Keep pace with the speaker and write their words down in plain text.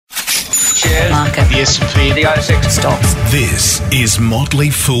market. The S&P. The ASX stocks. This is Motley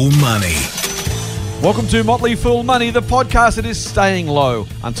Fool Money. Welcome to Motley Fool Money, the podcast that is staying low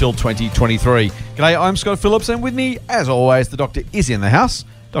until 2023. G'day, I'm Scott Phillips, and with me, as always, the doctor is in the house,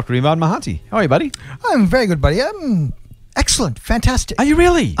 Dr. Iman Mahanti. How are you, buddy? I'm very good, buddy. I'm excellent. Fantastic. Are you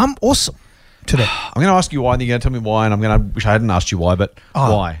really? I'm awesome today. I'm going to ask you why, and you're going to tell me why, and I'm going to wish I hadn't asked you why, but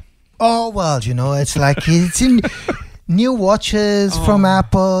why? Oh, well, it's like it's in new watches from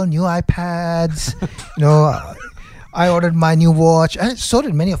Apple, new iPads. I ordered my new watch, and so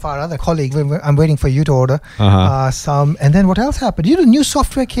did many of our other colleagues. I'm waiting for you to order some. And then what else happened? New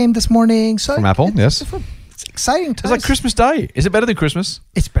software came this morning. So From Apple, yes. It's exciting times. It's like Christmas Day. Is it better than Christmas?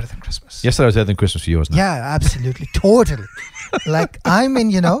 It's better than Christmas. Yesterday was better than Christmas for you, wasn't it? Yeah, absolutely. Totally. Like I'm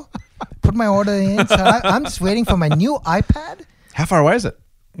in, put my order in. So I'm just waiting for my new iPad. How far away is it?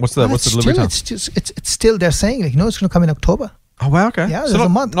 What's the delivery time? It's still, they're saying, it's going to come in October. Oh, wow, okay. Yeah, so there's a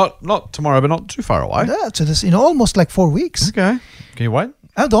month. Not tomorrow, but not too far away. Yeah, so this, almost like 4 weeks. Okay. Can you wait?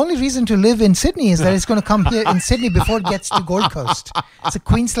 The only reason to live in Sydney is that it's going to come here in Sydney before it gets to Gold Coast. So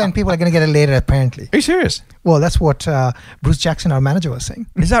Queensland people are going to get it later, apparently. Are you serious? Well, that's what Bruce Jackson, our manager, was saying.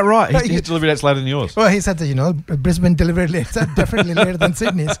 Is that right? His delivery date's later than yours. Well, he said that, Brisbane delivery dates are definitely later than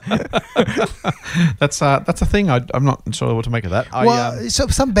Sydney's. That's a thing. I'm not sure what to make of that. So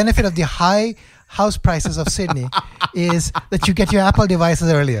some benefit of the high house prices of Sydney is that you get your Apple devices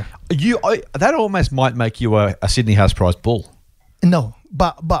earlier. That almost might make you a Sydney house price bull. No,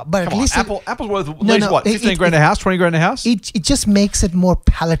 but at least Apple's worth at least what, 15 grand a house, 20 grand a house. It just makes it more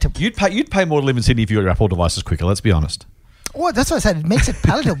palatable. You'd pay more to live in Sydney if you got your Apple devices quicker. Let's be honest. Well, that's what I said. It makes it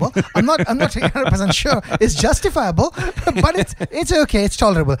palatable. I'm not 100% sure it's justifiable, but it's okay. It's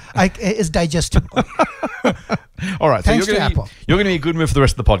tolerable. It's digestible. All right. Thanks so to Apple. You're going to be in a good mood for the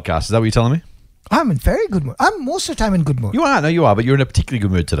rest of the podcast. Is that what you're telling me? I'm in very good mood. I'm most of the time in good mood. You are. No, you are. But you're in a particularly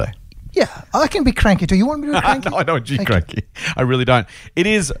good mood today. Yeah. I can be cranky too. You want me to be cranky? No, I don't want you cranky. I really don't. It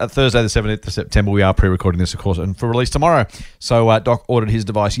is Thursday the 17th of September. We are pre-recording this, of course, and for release tomorrow. So Doc ordered his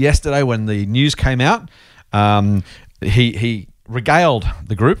device yesterday when the news came out. He regaled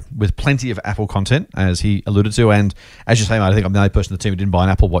the group with plenty of Apple content, as he alluded to. And as you say, mate, I think I'm the only person in the team who didn't buy an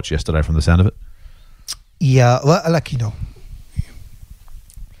Apple Watch yesterday from the sound of it. Yeah. Well,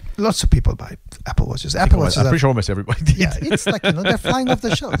 lots of people buy Apple Watches. I'm pretty sure almost everybody did. Yeah, it's like, they're flying off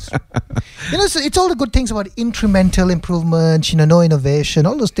the shelves. So it's all the good things about incremental improvements, no innovation,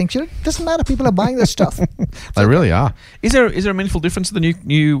 all those things. It doesn't matter. People are buying their stuff. They really are. Is there a meaningful difference to the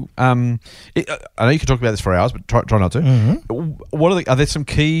new I know you could talk about this for hours, but try not to. Mm-hmm. Are there some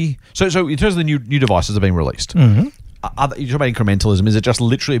key... So in terms of the new devices that are being released, mm-hmm. You talk about incrementalism. Is it just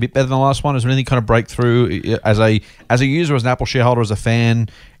literally a bit better than the last one? Is there anything kind of breakthrough as a user, as an Apple shareholder, as a fan?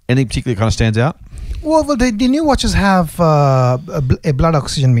 Anything particularly kind of stands out? Well, the new watches have a blood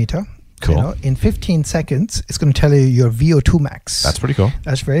oxygen meter. Cool. In 15 seconds, it's going to tell you your VO2 max. That's pretty cool.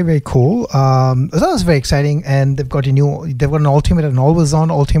 That's very, very cool. So that was very exciting. And they've got an altimeter, an always-on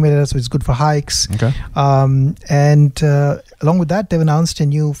altimeter, so it's good for hikes. Okay. And along with that, they've announced a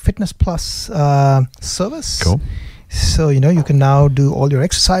new Fitness Plus service. Cool. So, you can now do all your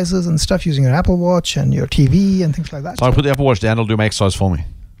exercises and stuff using your Apple Watch and your TV and things like that. So I put the Apple Watch down, it'll do my exercise for me.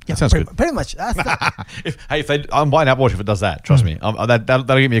 Yeah, that sounds good. Pretty much. I'm buying Apple Watch if it does that. Trust me. That'll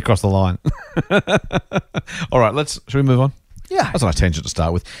get me across the line. All right, should we move on? Yeah. That's a nice tangent to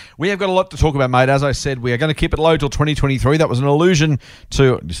start with. We have got a lot to talk about, mate. As I said, we are going to keep it low till 2023. That was an allusion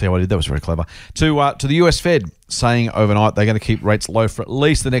to... You see how I did? That was very clever. To the US Fed saying overnight they're going to keep rates low for at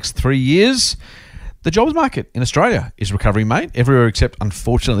least the next 3 years. The jobs market in Australia is recovering, mate. Everywhere except,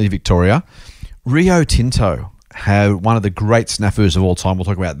 unfortunately, Victoria. Rio Tinto had one of the great snafus of all time. We'll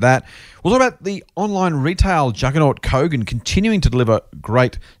talk about that. We'll talk about the online retail juggernaut Kogan continuing to deliver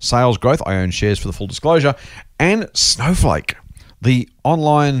great sales growth. I own shares for the full disclosure. And Snowflake, the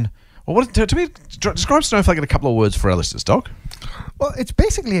online... Well, describe Snowflake in a couple of words for our listeners, Doc. Well, it's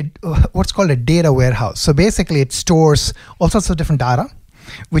basically what's called a data warehouse. So basically, it stores all sorts of different data,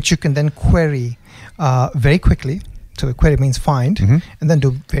 which you can then query very quickly. So the query means find, and then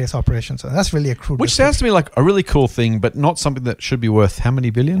do various operations. So that's really a crude. Which sounds to me like a really cool thing, but not something that should be worth how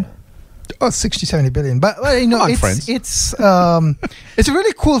many billion? 60, 70 billion. But it's a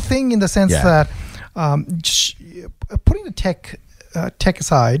really cool thing in the sense that putting the tech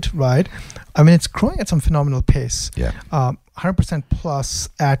aside, right? I mean, it's growing at some phenomenal pace. Yeah, 100% plus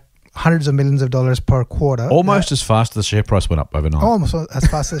at hundreds of millions of dollars per quarter. Almost as fast as the share price went up overnight. Almost as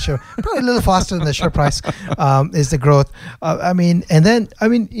fast as the share. Probably a little faster than the share price is the growth. One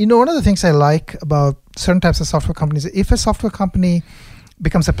of the things I like about certain types of software companies, if a software company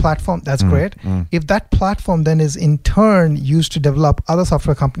becomes a platform, that's great. If that platform then is in turn used to develop other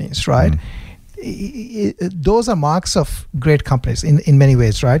software companies, right? those are marks of great companies in many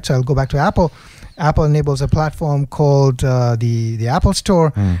ways, right? So I'll go back to Apple. Apple enables a platform called the Apple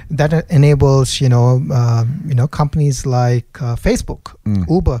Store that enables companies like Facebook,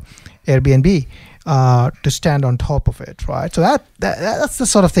 Uber, Airbnb to stand on top of it, right? So that's the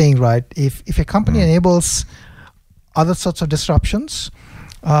sort of thing, right? If a company enables other sorts of disruptions,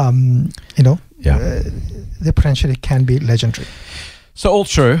 they potentially can be legendary. So all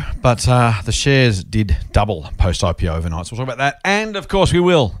true, but the shares did double post-IPO overnight. So we'll talk about that. And, of course, we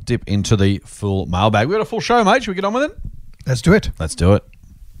will dip into the full mailbag. We've got a full show, mate. Should we get on with it? Let's do it. Let's do it.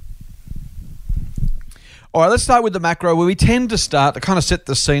 All right, let's start with the macro, where we tend to start to kind of set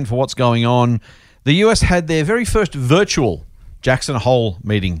the scene for what's going on. The US had their very first virtual Jackson Hole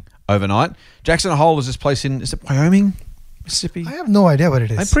meeting overnight. Jackson Hole is this place in, is it Wyoming? Mississippi? I have no idea what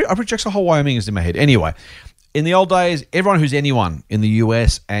it is. I'm pretty Jackson Hole, Wyoming is in my head. Anyway, in the old days, everyone who's anyone in the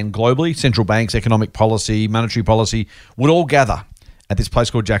US and globally, central banks, economic policy, monetary policy, would all gather at this place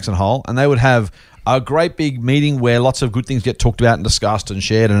called Jackson Hole, and they would have a great big meeting where lots of good things get talked about and discussed and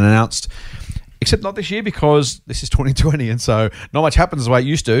shared and announced. Except not this year, because this is 2020, and so not much happens the way it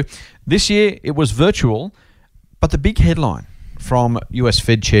used to. This year, it was virtual, but the big headline from US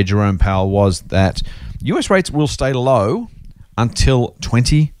Fed Chair Jerome Powell was that US rates will stay low until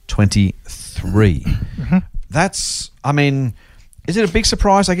 2023. That's, is it a big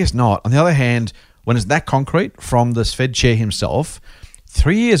surprise? I guess not. On the other hand, when it's that concrete from this Fed chair himself,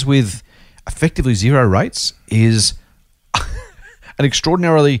 3 years with effectively zero rates is an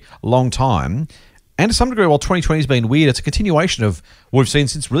extraordinarily long time. And to some degree, while 2020 has been weird, it's a continuation of what we've seen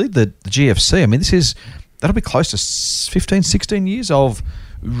since really the GFC. That'll be close to 15, 16 years of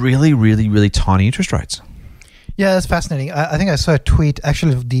really, really, really tiny interest rates. Yeah, that's fascinating. I think I saw a tweet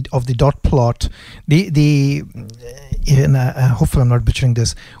actually of the dot plot. Hopefully I'm not butchering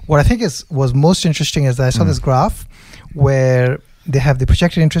this. What I think was most interesting is that I saw this graph where they have the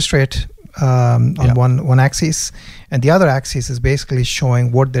projected interest rate on one axis, and the other axis is basically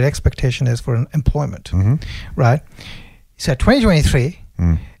showing what their expectation is for employment, right? So at 2023,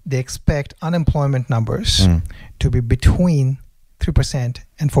 they expect unemployment numbers to be between 3%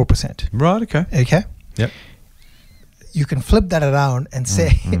 and 4%. Right, okay. Okay? Yep. You can flip that around and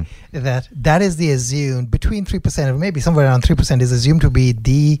say that is the assumed, between 3% or maybe somewhere around 3% is assumed to be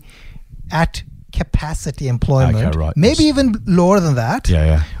the at capacity employment. Okay, right. Maybe even lower than that.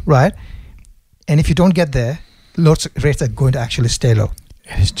 Yeah. Right? And if you don't get there, rates are going to actually stay low.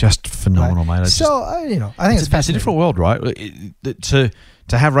 It is just phenomenal, mate. So, I think it's fascinating. It's a different world, right?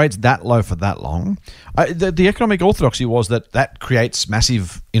 To have rates that low for that long. The economic orthodoxy was that creates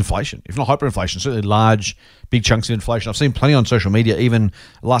massive inflation, if not hyperinflation, certainly large, big chunks of inflation. I've seen plenty on social media, even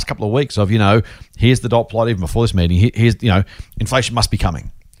the last couple of weeks, of, here's the dot plot, even before this meeting, here's, inflation must be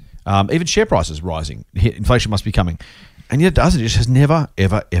coming. Even share prices rising, inflation must be coming. And yet it doesn't. It just has never,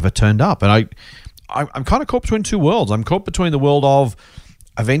 ever, ever turned up. And I'm kind of caught between two worlds. I'm caught between the world of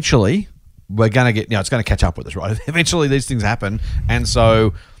eventually we're going to get, it's going to catch up with us, right? Eventually these things happen. And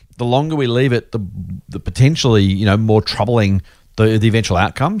so the longer we leave it, the potentially, more troubling the eventual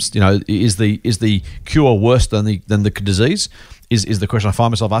outcomes, is the cure worse than the disease is the question I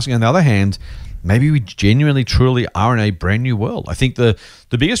find myself asking. On the other hand, maybe we genuinely, truly are in a brand new world. I think the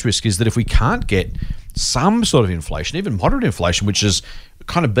biggest risk is that if we can't get some sort of inflation, even moderate inflation, which has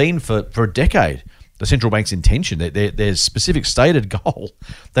kind of been for a decade, the central bank's intention, their specific stated goal,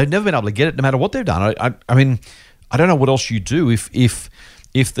 they've never been able to get it no matter what they've done. I don't know what else you do if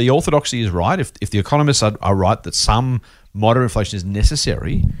the orthodoxy is right, if the economists are right that some moderate inflation is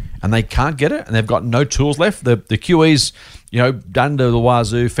necessary and they can't get it and they've got no tools left. The QE's, done to the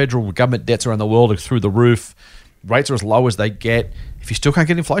wazoo, federal government debts around the world are through the roof, rates are as low as they get. If you still can't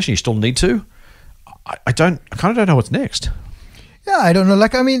get inflation, you still need to. I kind of don't know what's next. Yeah, I don't know.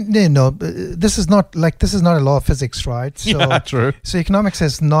 This is not a law of physics, right? So, yeah, true. So economics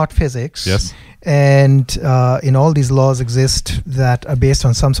is not physics. Yes. And all these laws exist that are based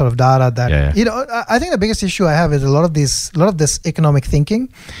on some sort of data that I think the biggest issue I have is a lot of this economic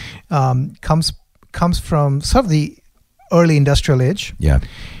thinking comes from sort of the early industrial age. Yeah.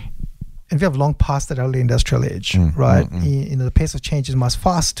 And we have long past that early industrial age, right? The pace of change is much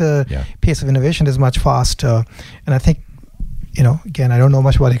faster. Yeah. Pace of innovation is much faster. And I think, again, I don't know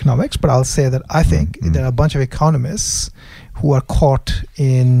much about economics, but I'll say that I think there are a bunch of economists who are caught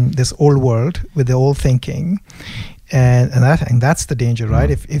in this old world with the old thinking. And I think that's the danger, right?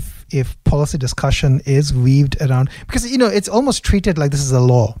 If policy discussion is weaved around, because, it's almost treated like this is a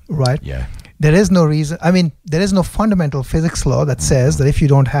law, right? Yeah. There is no reason. There is no fundamental physics law that says that if you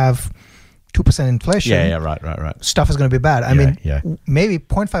don't have 2% inflation, right. stuff is going to be bad. I mean, maybe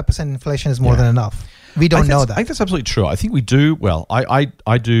 0.5% inflation is more than enough. We don't know that. I think that's absolutely true. I think we do. Well, I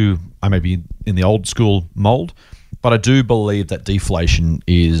may be in the old school mold, but I do believe that deflation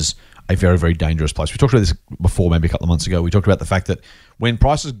is a very, very dangerous place. We talked about this before, maybe a couple of months ago. We talked about the fact that when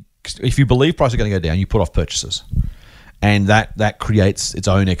prices, if you believe prices are going to go down, you put off purchases. And that creates its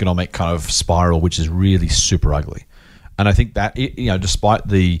own economic kind of spiral, which is really super ugly. And I think that, despite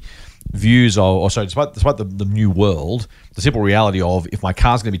the views of, despite the new world, the simple reality of if my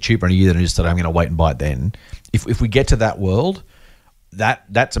car's going to be cheaper in a year than it is today, I'm going to wait and buy it then. If we get to that world,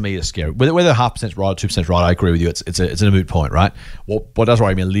 that to me is scary. Whether 0.5% right or 2% right, I agree with you. It's a moot point, right? What does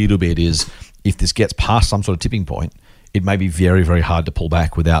worry me a little bit is if this gets past some sort of tipping point, it may be very, very hard to pull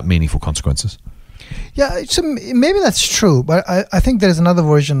back without meaningful consequences. Yeah, so maybe that's true, but I think there is another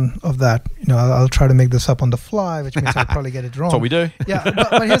version of that. I'll try to make this up on the fly, which means I'll probably get it wrong. That's what we do. Yeah,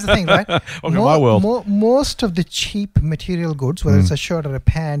 but here's the thing, right? Welcome to my world. Most of the cheap material goods, whether it's a shirt or a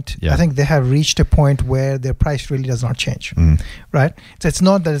pant, I think they have reached a point where their price really does not change, right? So it's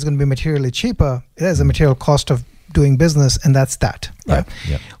not that it's going to be materially cheaper. It is a material cost of doing business, and that's that, right?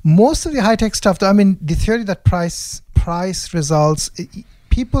 Yeah. Most of the high-tech stuff, though, I mean, the theory that price results...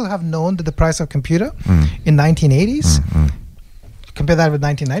 People have known that the price of computer in 1980s, compare that with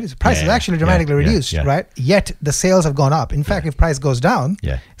 1990s, the price is actually dramatically reduced, right? Yet the sales have gone up. In fact, if price goes down,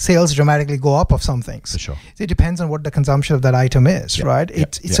 sales dramatically go up of some things. For sure. So it depends on what the consumption of that item is, right?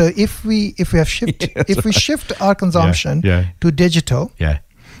 So if we shift our consumption to digital,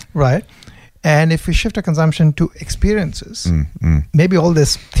 right? And if we shift our consumption to experiences, maybe all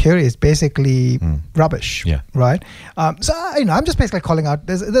this theory is basically rubbish, right? So I'm just basically calling out.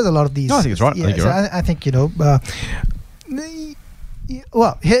 There's a lot of these. No, I think it's right. I think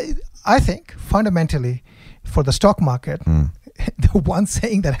I think fundamentally for the stock market, the one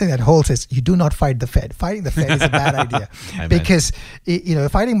saying that I think that holds is you do not fight the Fed. Fighting the Fed is a bad idea because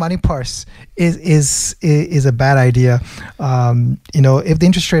fighting money purse is a bad idea. If the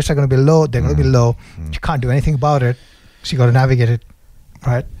interest rates are going to be low, they're going to be low. You can't do anything about it, so you got to navigate it,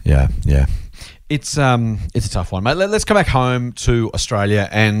 right? Yeah. It's a tough one, mate. Let's come back home to Australia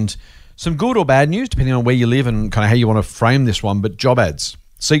and some good or bad news depending on where you live and kind of how you want to frame this one. But job ads.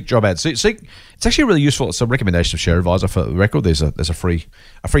 Seek job ads. Seek. It's actually really useful. It's a recommendation of Share Advisor for the record. There's a free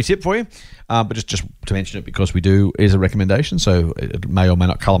tip for you, but just to mention it because we do is a recommendation, so it may or may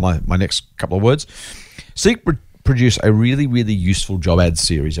not colour my next couple of words. Seek produce a really, really useful job ads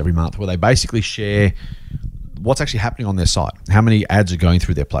series every month where they basically share what's actually happening on their site, how many ads are going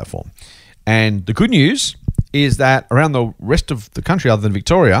through their platform, and the good news is that around the rest of the country, other than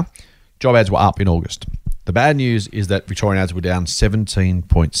Victoria, job ads were up in August. The bad news is that Victorian ads were down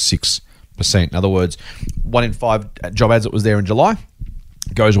 17.6%. In other words, 1 in 5 job ads that was there in July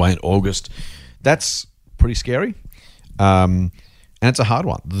goes away in August. That's pretty scary, and it's a hard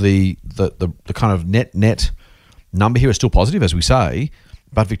one. The kind of net number here is still positive, as we say,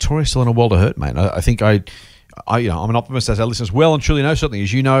 but Victoria's still in a world of hurt, mate. I think I'm an optimist, as our listeners well and truly know. Certainly,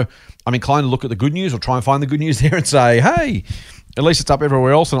 as you know, I'm inclined to look at the good news or try and find the good news there and say, hey, at least it's up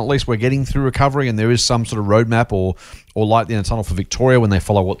everywhere else, and at least we're getting through recovery, and there is some sort of roadmap or light in the tunnel for Victoria when they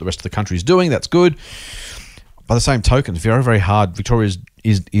follow what the rest of the country is doing. That's good. By the same token, it's very, very hard. Victoria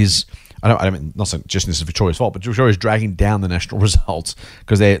is I mean, not just this is Victoria's fault, but Victoria is dragging down the national results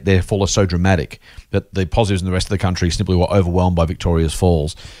because their fall is so dramatic that the positives in the rest of the country simply were overwhelmed by Victoria's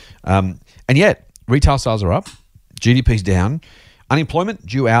falls. And yet, retail sales are up, GDP's down, unemployment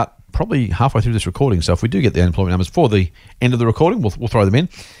due out probably halfway through this recording. So if we do get the unemployment numbers for the end of the recording, we'll throw them in.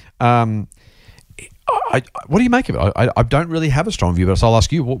 What do you make of it? I don't really have a strong view, but so I'll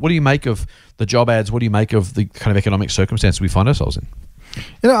ask you, what do you make of the job ads? What do you make of the kind of economic circumstances we find ourselves in?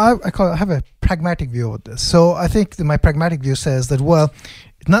 I have a pragmatic view of this. So I think my pragmatic view says that, well,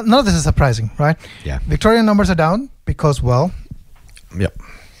 none of this is surprising, right? Yeah. Victorian numbers are down because, well,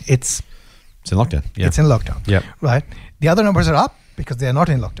 it's in lockdown. Yeah. It's in lockdown. Yeah. Right. The other numbers are up because they are not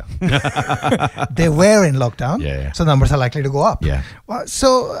in lockdown. They were in lockdown. Yeah. So numbers are likely to go up. Yeah. Well,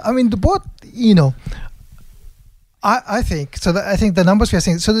 so I mean, I think so. I think the numbers we are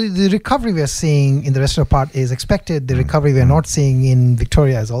seeing. So the recovery we are seeing in the rest of the part is expected. The recovery we are not seeing in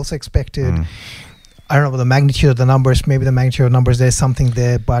Victoria is also expected. I don't know about the magnitude of the numbers. Maybe the magnitude of numbers, there's something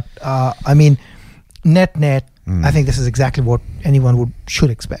there. But I mean, net, I think this is exactly what anyone should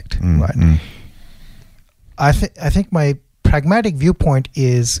expect. Right. I think my pragmatic viewpoint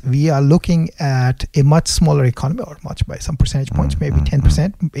is we are looking at a much smaller economy, or much by some percentage points, maybe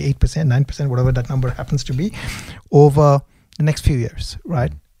 10%, 8%, 9%, whatever that number happens to be, over the next few years,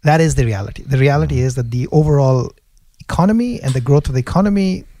 right? That is the reality. The reality is that the overall economy and the growth of the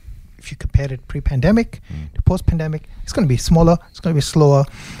economy if you compare it pre-pandemic to post-pandemic, it's going to be smaller, it's going to be slower.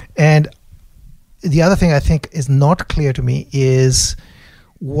 And the other thing I think is not clear to me is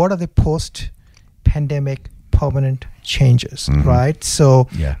what are the post-pandemic permanent changes, right? So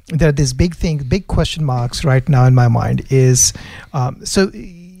there are these big question marks right now in my mind is, so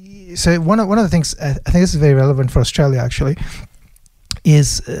one of the things, I think this is very relevant for Australia actually,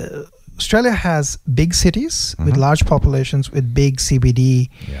 is Australia has big cities with large populations with big CBD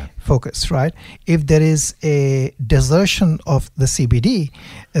focus, right? If there is a desertion of the CBD,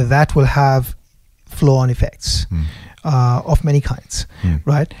 that will have flow-on effects of many kinds,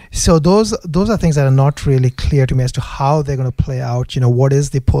 right? So those are things that are not really clear to me as to how they're going to play out. What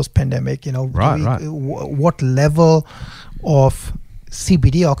is the post-pandemic? What level of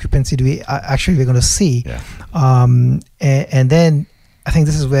CBD occupancy do we actually we're going to see? And then I think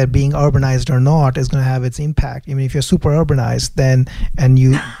this is where being urbanized or not is going to have its impact. I mean, if you're super urbanized, then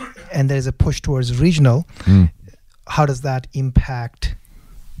and there is a push towards regional, how does that impact?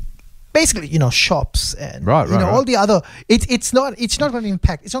 Basically, shops and all the other. It's not going to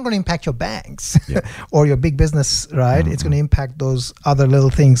impact your banks or your big business, right? It's going to impact those other little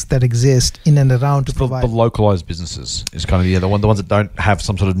things that exist in and around to provide. The localized businesses is kind of the ones that don't have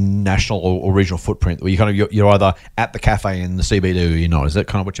some sort of national or regional footprint. Where you're either at the cafe in the CBD or you're not. Is that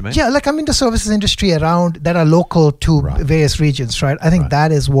kind of what you mean? Yeah, like I'm in the services industry around that are local to various regions, right? I think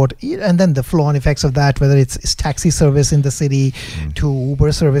that is what, and then the flow-on effects of that, whether it's taxi service in the city to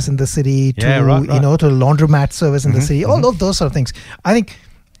Uber service in the city. To to laundromat service in the city, all of those sort of things. I think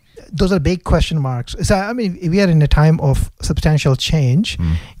those are big question marks. So I mean, we are in a time of substantial change,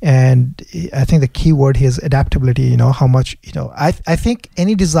 and I think the key word here is adaptability. How much I think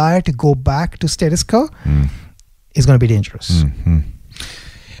any desire to go back to status quo is going to be dangerous.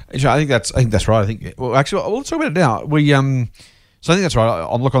 I think that's right. I think let's talk about it now. So I think that's right.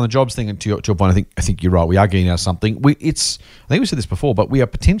 On the jobs thing, and to your point, I think you're right. We are getting out of something. I think we said this before, but we are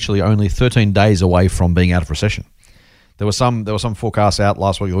potentially only 13 days away from being out of recession. There were some forecasts out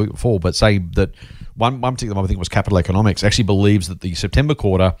last week or the week before, but say that one particular one I think was Capital Economics actually believes that the September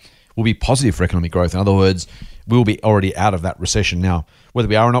quarter will be positive for economic growth. In other words, we'll be already out of that recession. Now, whether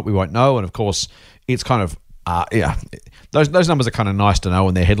we are or not, we won't know. And of course, it's kind of those numbers are kind of nice to know,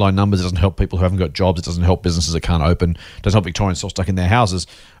 and they're headline numbers. It doesn't help people who haven't got jobs. It doesn't help businesses that can't open. It doesn't help Victorians still stuck in their houses.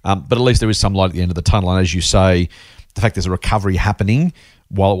 But at least there is some light at the end of the tunnel. And as you say, the fact there's a recovery happening,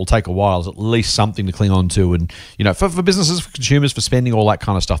 while it will take a while, is at least something to cling on to. And for businesses, for consumers, for spending, all that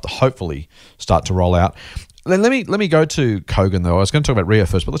kind of stuff to hopefully start to roll out. Let me go to Kogan though. I was going to talk about Rio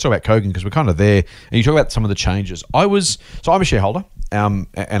first, but let's talk about Kogan because we're kind of there. And you talk about some of the changes. I'm a shareholder, and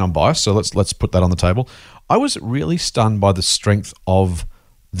I'm biased, so let's put that on the table. I was really stunned by the strength of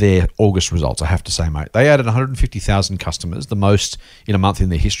their August results, I have to say, mate. They added 150,000 customers, the most in a month in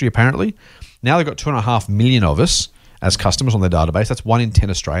their history, apparently. Now they've got 2.5 million of us as customers on their database. That's 1 in 10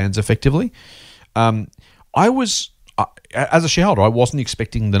 Australians, effectively. As a shareholder, I wasn't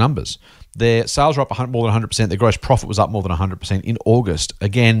expecting the numbers. Their sales were up more than 100%. Their gross profit was up more than 100% in August,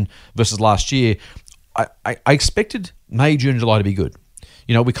 again, versus last year. I expected May, June, July to be good.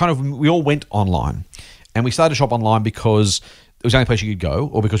 We all went online. And we started to shop online because it was the only place you could go,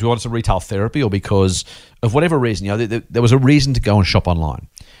 or because we wanted some retail therapy, or because of whatever reason. There was a reason to go and shop online.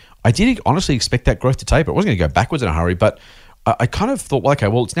 I did honestly expect that growth to taper. It wasn't going to go backwards in a hurry, but I kind of thought,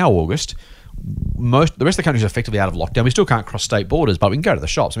 it's now August. The rest of the country is effectively out of lockdown. We still can't cross state borders, but we can go to the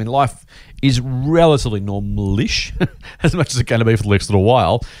shops. I mean, life is relatively normal-ish, as much as it can be for the next little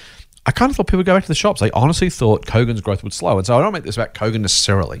while. I kind of thought people would go back to the shops. I honestly thought Kogan's growth would slow. And so I don't make this about Kogan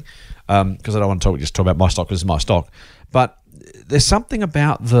necessarily, because I don't want to talk about my stock because it's my stock. But there's something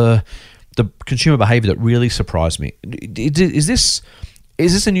about the consumer behavior that really surprised me. Is this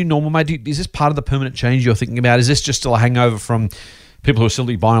a new normal, mate? Is this part of the permanent change you're thinking about? Is this just still a hangover from people who are still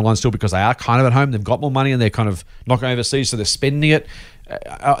buying online still because they are kind of at home, they've got more money and they're kind of not going overseas, so they're spending it?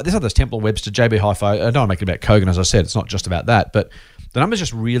 There's others, Temple & Webster, JB Hi-Fi. I don't want to make it about Kogan, as I said. It's not just about that. But the numbers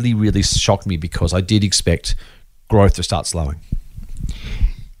just really, really shocked me because I did expect growth to start slowing.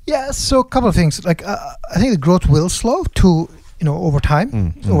 Yeah, so a couple of things. Like I think the growth will slow to over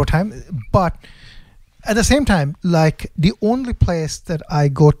time, but at the same time, like the only place that I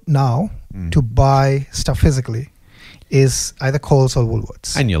go now to buy stuff physically is either Coles or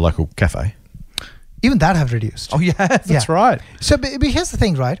Woolworths. And your local cafe. Even that have reduced. Oh, yeah, that's right. So but here's the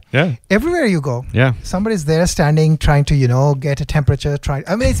thing, right? Yeah. Everywhere you go, somebody's there standing, trying to, get a temperature.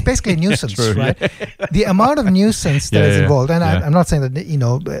 It's basically a nuisance, true, right? Yeah. The amount of nuisance that is involved, and I'm not saying that,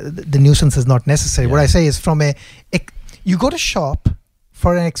 the nuisance is not necessary. Yeah. What I say is you go to shop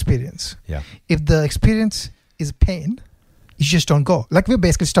for an experience. Yeah. If the experience is pain, you just don't go. Like we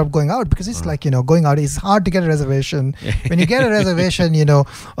basically stopped going out because it's like, going out is hard to get a reservation. When you get a reservation,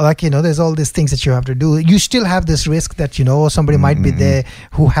 there's all these things that you have to do. You still have this risk that, somebody might be there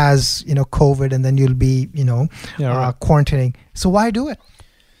who has, COVID, and then you'll be, quarantining. So why do it?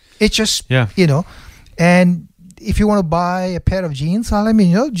 It's just, and if you want to buy a pair of jeans,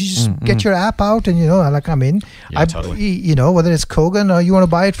 you just get your app out and, totally. Whether it's Kogan or you want to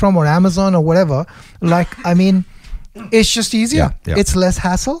buy it from or Amazon or whatever, it's just easier. Yeah. It's less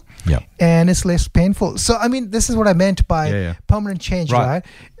hassle and it's less painful. So, this is what I meant by permanent change, right?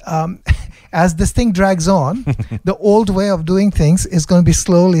 As this thing drags on, the old way of doing things is going to be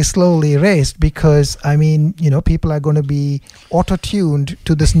slowly erased because, people are going to be auto-tuned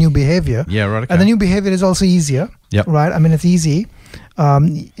to this new behavior. Yeah, right. Okay. And the new behavior is also easier, right? It's easy.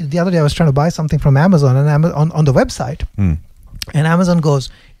 The other day I was trying to buy something from Amazon and on the website. And Amazon goes,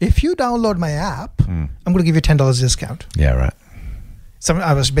 if you download my app, I'm going to give you $10 discount. Yeah, right. So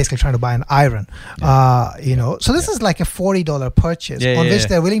I was basically trying to buy an iron, So this is like a $40 purchase on which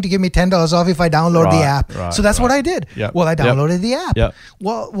they're willing to give me $10 off if I download the app. So that's what I did. Yep. Well, I downloaded the app. Yep.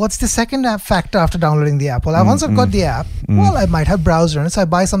 Well, what's the second factor after downloading the app? Well, once I've got the app, I might have browser and so I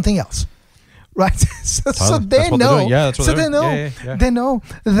buy something else. Right, so they know. They know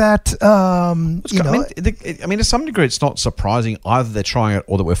that. To some degree, it's not surprising either they're trying it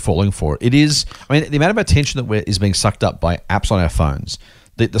or that we're falling for it. It is. The amount of attention that is being sucked up by apps on our phones,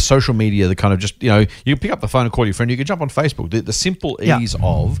 the social media, the kind of just you can pick up the phone and call your friend. You can jump on Facebook. The simple ease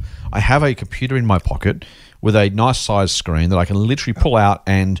of I have a computer in my pocket with a nice sized screen that I can literally pull out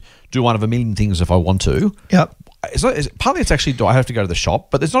and do one of a million things if I want to. Yep. Partly it's actually, do I have to go to the shop?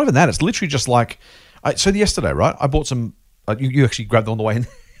 But it's not even that. It's literally just like, so yesterday, right, I bought some, you actually grabbed them on the way in.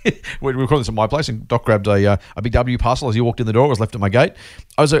 We were recording this at my place, and Doc grabbed a big W parcel as he walked in the door. It was left at my gate.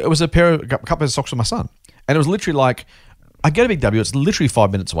 It was a couple of socks for my son. And it was literally like, I get a big W, it's literally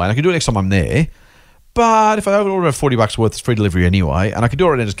 5 minutes away, and I can do it next time I'm there. But if I order $40 worth, it's free delivery anyway, and I can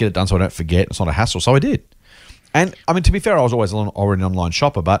do it and just get it done so I don't forget. It's not a hassle. So I did. And to be fair, I was always already an online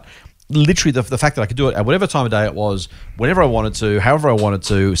shopper, but literally the fact that I could do it at whatever time of day it was, whenever I wanted to, however I wanted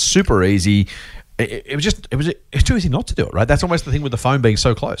to, super easy. It's too easy not to do it, right? That's almost the thing with the phone being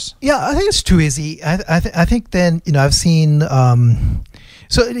so close. Yeah, I think it's too easy. I think then, I've seen, I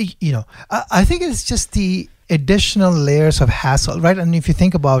think it's just the additional layers of hassle, right? And if you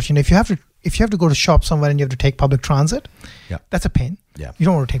think about, if you have to go to shop somewhere and you have to take public transit, that's a pain. Yeah. You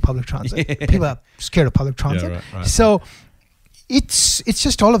don't want to take public transit. People are scared of public transit. Yeah, right. So it's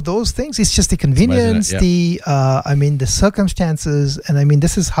just all of those things. It's just the convenience, the circumstances, and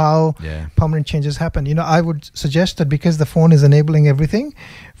this is how permanent changes happen. I would suggest that because the phone is enabling everything,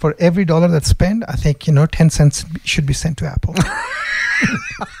 for every dollar that's spent, I think 10 cents should be sent to Apple.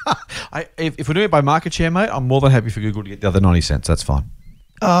 If we're doing it by market share, mate, I'm more than happy for Google to get the other 90 cents. That's fine.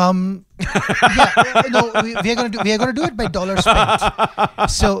 We are going to do it by dollar spent.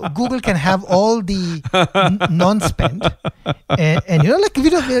 So Google can have all the non-spent, and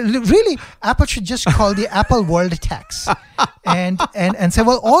really, Apple should just call the Apple World Tax, and say,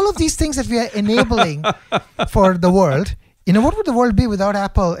 well, all of these things that we are enabling for the world. What would the world be without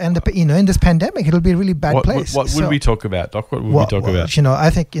Apple and in this pandemic? It'll be a really bad place. What would we talk about, Doc? What would we talk about? I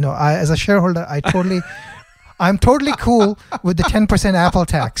think I as a shareholder, I'm totally cool with the 10% Apple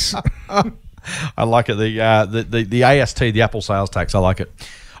tax. I like it. The AST, the Apple sales tax. I like it.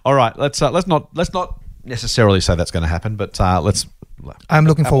 All right, let's not necessarily say that's going to happen, but let's. I'm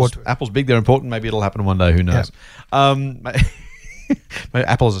looking forward to it. Apple's big. They're important. Maybe it'll happen one day. Who knows? Yeah. Maybe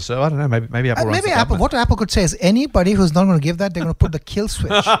Apple is a server. I don't know. Maybe Apple. Runs the government. What Apple could say is anybody who's not going to give that, they're going to put the kill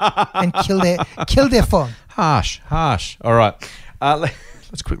switch and kill their phone. Harsh. All right.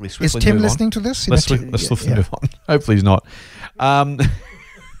 Let's quickly Is Tim listening to this? Let's move on. Hopefully he's not. All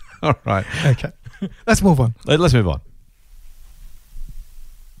right. Okay. Let's move on. Let's move on.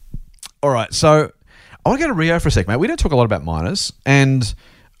 All right. So I want to go to Rio for a sec, mate. We don't talk a lot about miners, and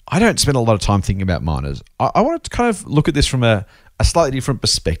I don't spend a lot of time thinking about miners. I want to kind of look at this from a slightly different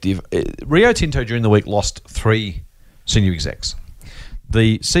perspective. Rio Tinto during the week lost 3 senior execs.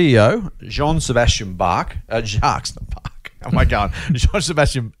 The CEO, Jean-Sebastian Jacques, oh my God,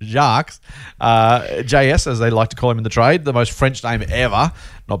 Jean-Sebastian Jacques, JS, as they like to call him in the trade, the most French name ever.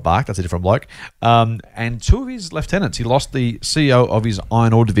 Not Bach, that's a different bloke. And 2 of his lieutenants. He lost the CEO of his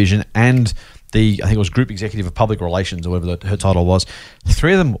iron ore division and I think it was Group Executive of Public Relations, or whatever her title was.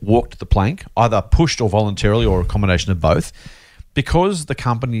 3 of them walked the plank, either pushed or voluntarily, or a combination of both, because the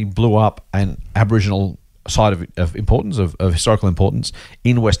company blew up an Aboriginal site of importance, of historical importance,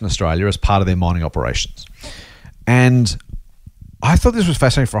 in Western Australia as part of their mining operations. And I thought this was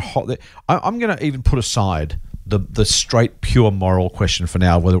fascinating for I'm going to even put aside the straight, pure moral question for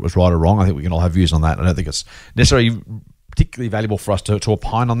now, whether it was right or wrong. I think we can all have views on that. I don't think it's necessarily particularly valuable for us to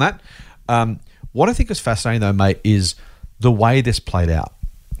opine on that. What I think is fascinating, though, mate, is the way this played out.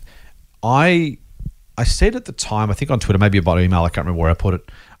 I said at the time, I think on Twitter, maybe by email, I can't remember where I put it,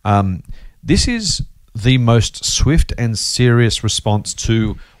 this is the most swift and serious response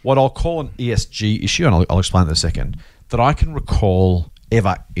to what I'll call an ESG issue, and I'll explain that in a second, that I can recall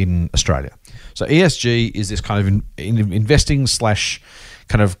ever in Australia. So ESG is this kind of investing /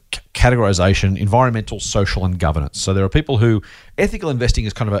 kind of categorization, environmental, social, and governance. So there are people who, ethical investing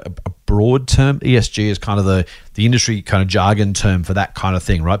is kind of a broad term. ESG is kind of the industry kind of jargon term for that kind of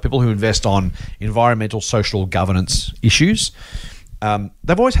thing, right? People who invest on environmental, social, governance issues.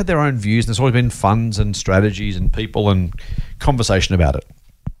 They've always had their own views, and there's always been funds and strategies and people and conversation about it.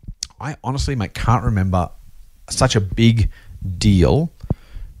 I honestly, mate, can't remember such a big deal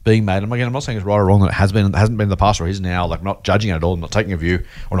being made. And again, I'm not saying it's right or wrong that it hasn't been in the past or is now. Like, I'm not judging it at all. I'm not taking a view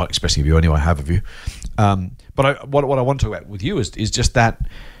or not expressing a view anyway. I have a view. But what I want to talk about with you is just that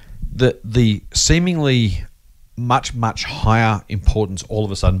the seemingly much higher importance all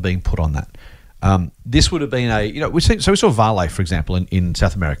of a sudden being put on that. This would have been we saw Vale, for example, in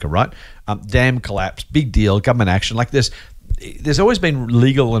South America, right? Dam collapse, big deal, government action. Like there's always been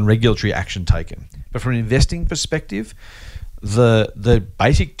legal and regulatory action taken, but from an investing perspective, the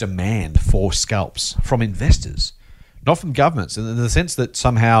basic demand for scalps from investors, not from governments, in the sense that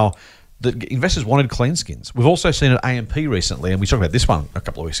somehow the investors wanted clean skins. We've also seen at AMP recently, and we talked about this one a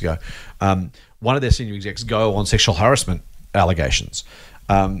couple of weeks ago, one of their senior execs go on sexual harassment allegations.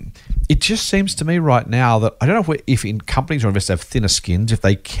 It just seems to me right now that I don't know if in companies or investors have thinner skins, if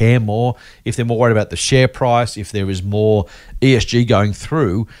they care more, if they're more worried about the share price, if there is more ESG going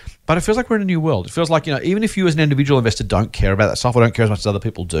through. But it feels like we're in a new world. It feels like, even if you as an individual investor don't care about that stuff or don't care as much as other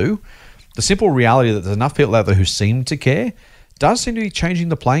people do, the simple reality that there's enough people out there who seem to care does seem to be changing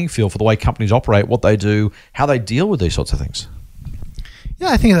the playing field for the way companies operate, what they do, how they deal with these sorts of things. Yeah,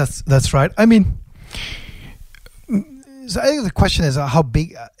 I think that's right. I mean, so I think the question is how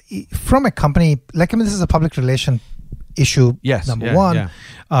big, from a company, this is a public relation issue. Yes, number one. Yeah.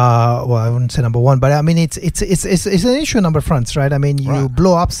 Well, I wouldn't say number one, but I mean it's an issue on number of fronts, right? I mean, you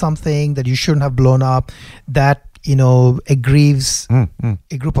blow up something that you shouldn't have blown up, that aggrieves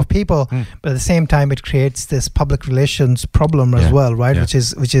a group of people, but at the same time it creates this public relations problem as well, right? Yeah.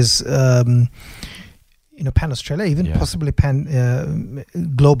 Which is pan Australia, even possibly pan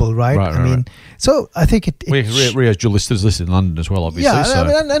global, right? I mean, so I think Rio's dual listed in London as well, obviously. Yeah, so. I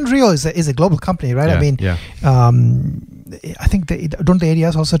mean, and Rio is a global company, right? Yeah, I mean, I think don't the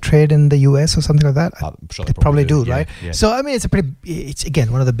ADRs also trade in the US or something like that? I'm sure they probably do, right? Yeah. So I mean, it's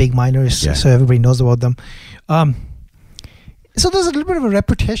again one of the big miners, so everybody knows about them. So there's a little bit of a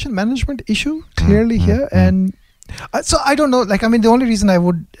reputation management issue clearly here, and so I don't know. Like, I mean, the only reason I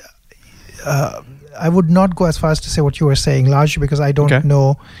would not go as far as to say what you were saying, largely because I don't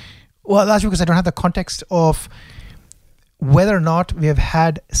know. Well, largely because I don't have the context of whether or not we have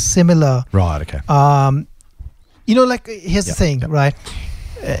had similar. Right. Okay. Here's the thing, right?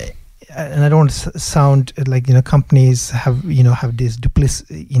 And I don't want to sound like companies have this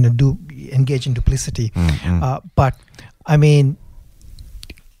do engage in duplicity, but I mean,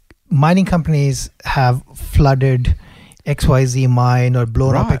 mining companies have flooded XYZ mine or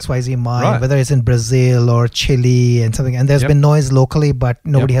blown up XYZ mine, whether it's in Brazil or Chile and something, and there's been noise locally, but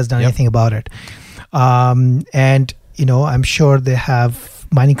nobody has done anything about it. And I'm sure they have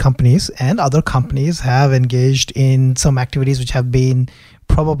mining companies and other companies have engaged in some activities which have been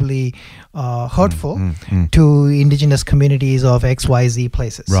probably hurtful to indigenous communities of XYZ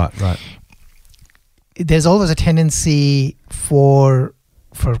places. Right. There's always a tendency for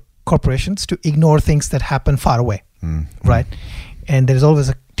corporations to ignore things that happen far away, right? And there's always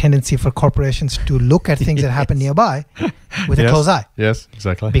a tendency for corporations to look at things that happen nearby with a close eye. Yes,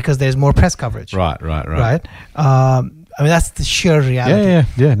 exactly. Because there's more press coverage. Right. I mean, that's the sheer reality.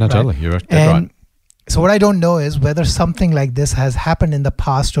 Yeah. No, totally. You're right. So what I don't know is whether something like this has happened in the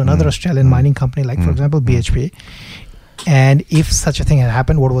past to another Australian mining company, like, for example, BHP. And if such a thing had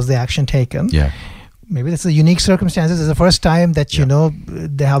happened, what was the action taken? Yeah. Maybe this is a unique circumstances. It's the first time that,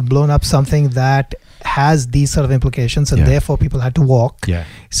 they have blown up something that has these sort of implications, and therefore people had to walk. Yeah.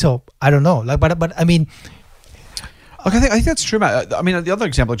 So I don't know. But I mean... Look, I think that's true, mate. I mean, the other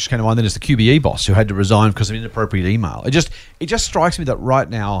example that just came to mind then is the QBE boss who had to resign because of an inappropriate email. It just strikes me that right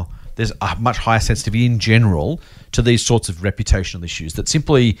now there's a much higher sensitivity in general to these sorts of reputational issues that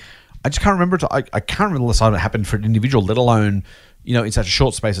simply, I just can't remember. I can't remember the last time it happened for an individual, let alone, in such a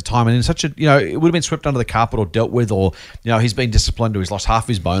short space of time and in such a, it would have been swept under the carpet or dealt with, or, he's been disciplined or he's lost half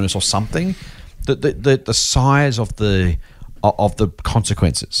his bonus or something. the size of the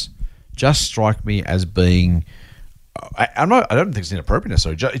consequences just strike me as being. I don't think it's inappropriate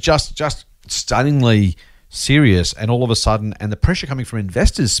necessarily. Just stunningly serious, and all of a sudden, and the pressure coming from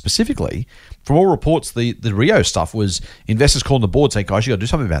investors specifically. From all reports, the Rio stuff was investors calling the board saying, "Guys, you got to do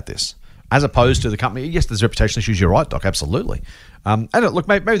something about this." As opposed to the company, yes, there's reputational issues. You're right, Doc, absolutely. And look,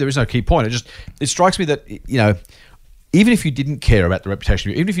 maybe there is no key point. It strikes me that even if you didn't care about the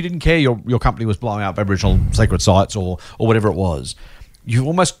reputation, even if you didn't care your company was blowing up Aboriginal sacred sites or whatever it was, you've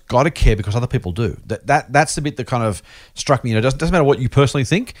almost got to care because other people do. That's the bit that kind of struck me. It doesn't matter what you personally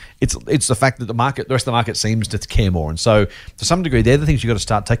think. It's the fact that the rest of the market seems to care more. And so, to some degree, they're the things you've got to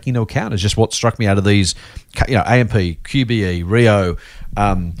start taking into account. Is just what struck me out of these, AMP, QBE, Rio.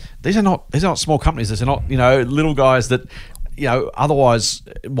 These are not small companies. These are not little guys that otherwise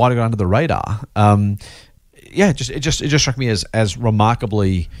might have gone under the radar. It just struck me as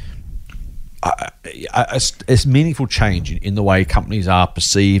remarkably. A meaningful change in the way companies are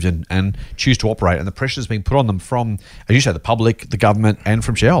perceived and choose to operate, and the pressure is being put on them from, as you say, the public, the government, and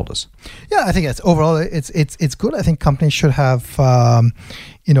from shareholders. Yeah, I think overall it's good. I think companies should have some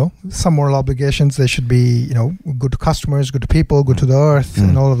moral obligations. They should be good to customers, good to people, good to the earth,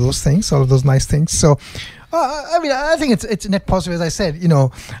 and all of those things, all of those nice things. So, I think it's a net positive. As I said,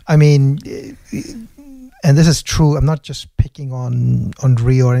 and this is true. I'm not just picking on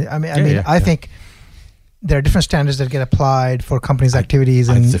Rio. I think there are different standards that get applied for companies' activities,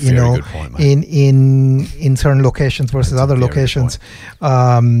 and good point, in certain locations versus other locations.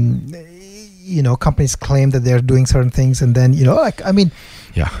 Companies claim that they're doing certain things, and then and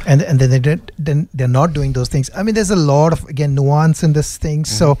then they're not doing those things. There's a lot of nuance in this thing.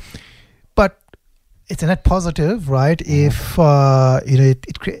 So, but it's a net positive, right? If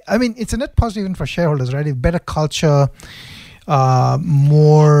it's a net positive even for shareholders, right? If better culture,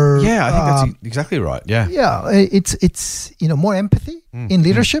 more. Yeah, I think that's exactly right. Yeah. Yeah, it's more empathy in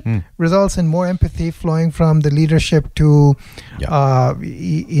leadership results in more empathy flowing from the leadership to,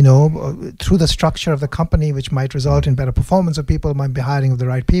 through the structure of the company, which might result in better performance of people, might be hiring of the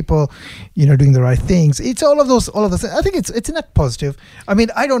right people, doing the right things. It's all of those. I think it's a net positive.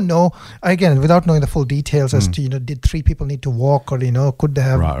 I don't know, again, without knowing the full details as to, did 3 people need to walk, or, could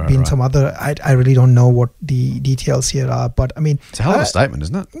there have been some other, I really don't know what the details here are, but it's a hell of a statement,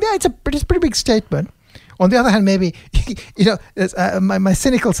 isn't it? Yeah, it's a pretty big statement. On the other hand, maybe, my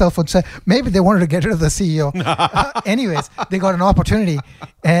cynical self would say, maybe they wanted to get rid of the CEO. Anyways, they got an opportunity.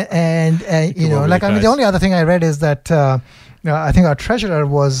 And the only other thing I read is that I think our treasurer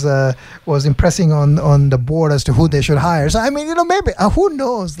was impressing on the board as to who they should hire. So, maybe, who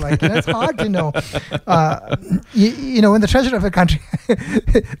knows? It's hard to know. When the treasurer of a country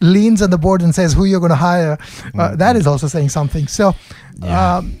leans on the board and says who you're going to hire, that is also saying something. So,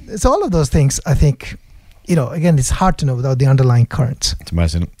 it's all of those things, I think. Again, it's hard to know without the underlying currents. It's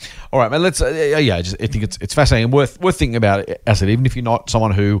amazing. All right, man. Let's. I think it's fascinating and worth thinking about. As I said, even if you're not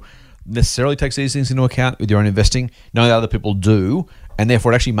someone who necessarily takes these things into account with your own investing, knowing that other people do, and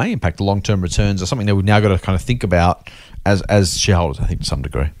therefore it actually may impact the long-term returns, or something that we've now got to kind of think about as shareholders. I think to some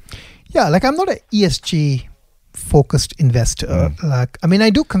degree. Yeah, I'm not an ESG focused investor. I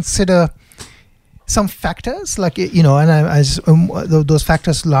do consider some factors, those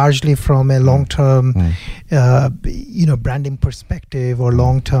factors largely from a long-term, branding perspective, or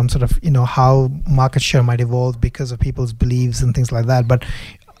long-term sort of, how market share might evolve because of people's beliefs and things like that. But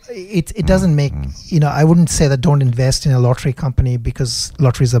it doesn't make, I wouldn't say that don't invest in a lottery company because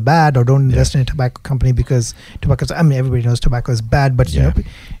lotteries are bad, or don't invest in a tobacco company because tobacco. Everybody knows tobacco is bad, but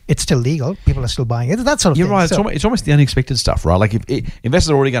it's still legal. People are still buying it. That sort of thing. You're right. It's almost the unexpected stuff, right? If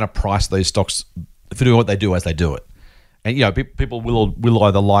investors are already going to price these stocks for doing what they do as they do it. And, people will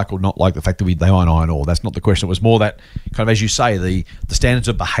either like or not like the fact that they own iron ore. That's not the question. It was more that kind of, as you say, the standards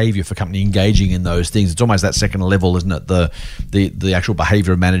of behaviour for company engaging in those things. It's almost that second level, isn't it? The actual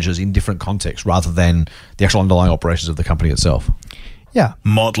behaviour of managers in different contexts rather than the actual underlying operations of the company itself. Yeah.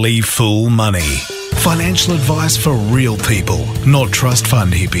 Motley Fool Money. Financial advice for real people, not trust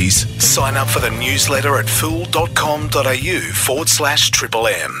fund hippies. Sign up for the newsletter at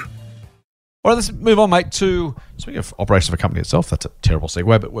fool.com.au/MMM. All right, let's move on, mate, to, speaking of operations of a company itself, that's a terrible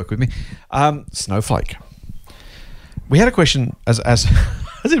segue, but work with me. Snowflake. We had a question, as I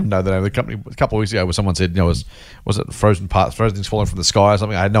didn't even know the name of the company, a couple of weeks ago, where someone said, was it frozen things falling from the sky or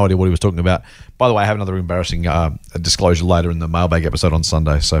something? I had no idea what he was talking about. By the way, I have another embarrassing disclosure later in the mailbag episode on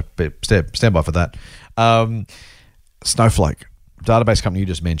Sunday, so stand by for that. Snowflake, database company you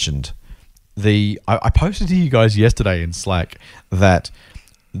just mentioned. I posted to you guys yesterday in Slack that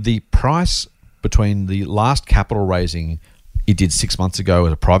the price between the last capital raising it did 6 months ago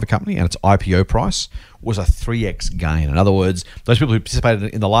as a private company, and its IPO price was a 3x gain. In other words, those people who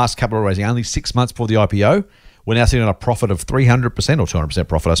participated in the last capital raising only 6 months before the IPO were now sitting on a profit of 300% or 200%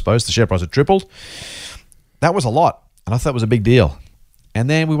 profit, I suppose. The share price had tripled. That was a lot, and I thought it was a big deal. And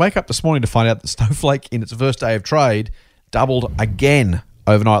then we wake up this morning to find out that Snowflake, in its first day of trade, doubled again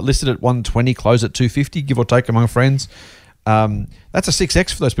overnight. Listed at 120, closed at 250, give or take among friends. That's a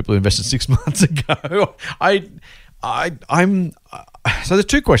 6x for those people who invested 6 months ago. So there's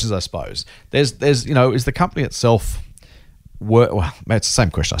two questions, I suppose. There's is the company itself well, it's the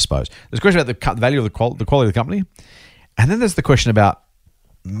same question, I suppose. There's a question about the value of the quality of the company, and then there's the question about,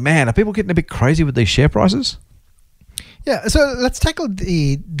 man, are people getting a bit crazy with these share prices? Yeah, so let's tackle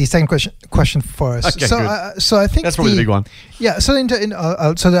the second question first. Okay, so I think that's probably the big one. Yeah, so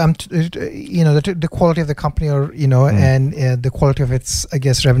the quality of the company, or and the quality of its, I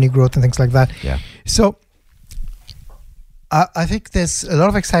guess, revenue growth and things like that. Yeah. So I think there's a lot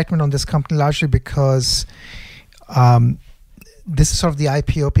of excitement on this company, largely because this is sort of the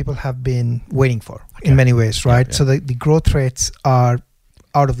IPO people have been waiting for in many ways, right? Yeah. So the growth rates are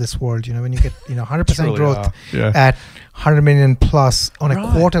out of this world. When you get 100% growth at 100 million plus on a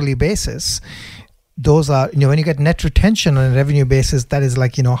quarterly basis, those are, when you get net retention on a revenue basis, that is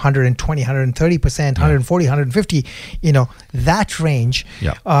like 120, 130%, 140, 150, that range.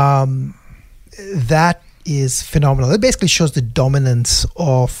 That is phenomenal. It basically shows the dominance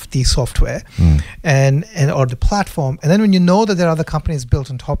of the software and or the platform. And then when you know that there are other companies built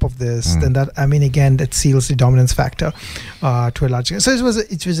on top of this, then that seals the dominance factor to a large extent. So it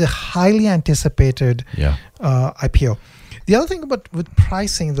was a highly anticipated IPO. The other thing with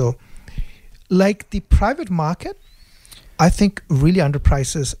pricing, though, like the private market, I think really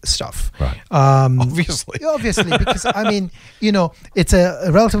underprices stuff. Right. Obviously, because it's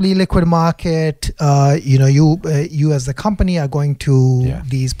a relatively liquid market. You as the company are going to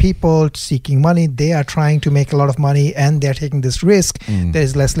these people seeking money. They are trying to make a lot of money, and they're taking this risk.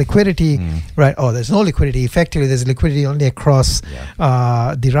 There's less liquidity, right? Oh, there's no liquidity. Effectively, there's liquidity only across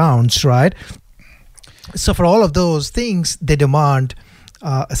the rounds, right? So for all of those things, they demand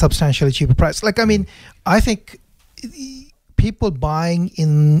a substantially cheaper price. I think people buying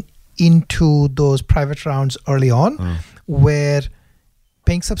into those private rounds early on were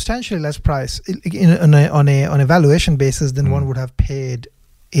paying substantially less price on a valuation basis than one would have paid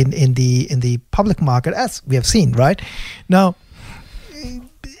in the public market, as we have seen, right? Now,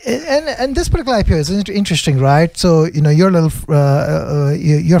 and this particular IPO is interesting, right? So your little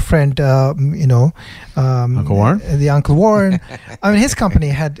your friend, Uncle Warren, the Uncle Warren. His company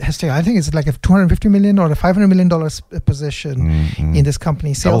has taken, I think it's like a $250 million or a $500 million position in this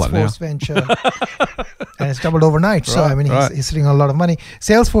company, Salesforce Venture, and it's doubled overnight. Right, so he's sitting on a lot of money.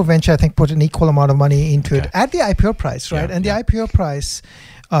 Salesforce Venture, I think, put an equal amount of money into it at the IPO price, right? And the IPO price.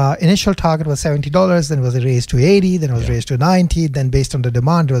 Initial target was $70, then it was raised to $80, then it was raised to $90, then based on the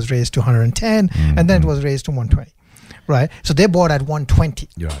demand it was raised to $110, and then it was raised to $120, right? So they bought at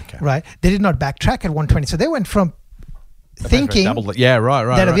 $120, right? They did not backtrack at $120, so they went from thinking that we are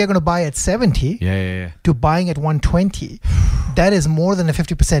going to buy at $70 to buying at $120. That is more than a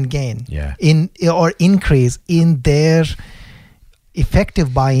 50% gain or increase in their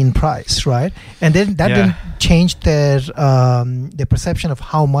effective buy-in price, right? And then that didn't change their perception of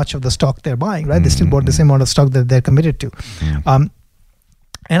how much of the stock they're buying, right? They still bought the same amount of stock that they're committed to. And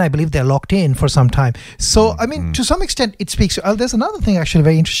I believe they're locked in for some time. So, to some extent, it speaks to... there's another thing actually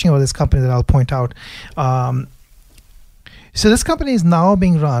very interesting about this company that I'll point out. So this company is now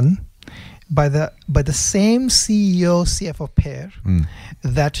being run by the same CEO, CFO pair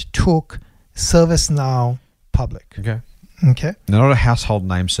that took ServiceNow public. Okay. They're not a household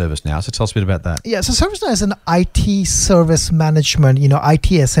name, ServiceNow. So tell us a bit about that. Yeah. So ServiceNow is an IT service management,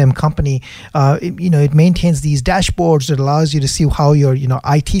 ITSM company. It maintains these dashboards that allows you to see how your,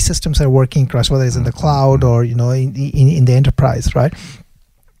 IT systems are working across, whether it's in the cloud or, in the enterprise, right?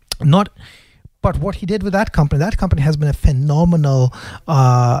 But what he did with that company has been a phenomenal,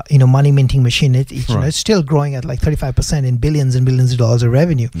 money minting machine. It's still growing at like 35% in billions and billions of dollars of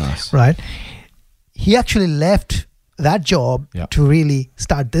revenue. Nice. Right. He actually left that job to really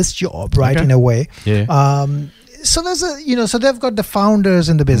start this job, right? In a way. So there's so they've got the founders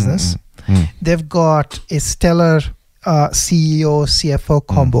in the business. They've got a stellar CEO, CFO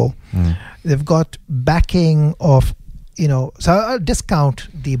combo. They've got backing of, so I'll discount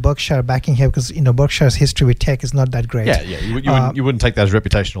the Berkshire backing here because, Berkshire's history with tech is not that great. You wouldn't take that as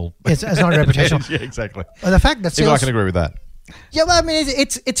reputational. It's not reputational. Yeah, exactly. The fact that I can agree with that. Yeah, well,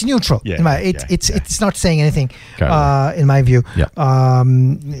 it's neutral. It's not saying anything. In my view.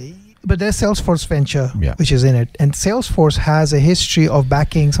 But there's Salesforce Venture, Yeah. which is in it, and Salesforce has a history of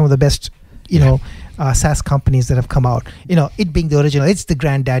backing some of the best, SaaS companies that have come out. It being the original, it's the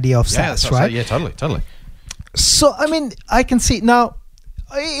granddaddy of SaaS, right? Yeah, totally. So, I can see now,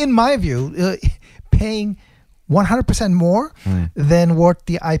 in my view, paying 100% more than what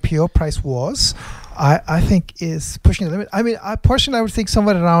the IPO price was, I think is pushing the limit. I would think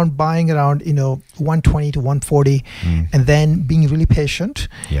somewhere around buying around 120 to 140, and then being really patient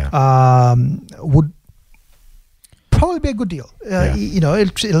would probably be a good deal.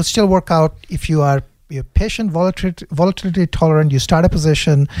 It'll still work out if you're patient, volatility tolerant. You start a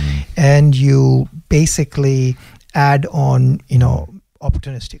position, and you basically add on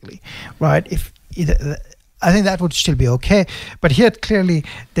opportunistically, right? I think that would still be okay. But here, clearly,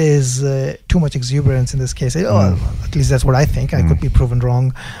 there's too much exuberance in this case. At least that's what I think. I could be proven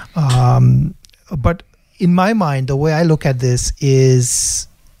wrong. But in my mind, the way I look at this is,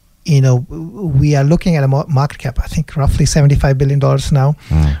 we are looking at a market cap, I think, roughly $75 billion now,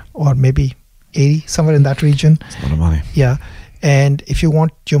 or maybe 80, somewhere in that region. It's a lot of money. Yeah. And if you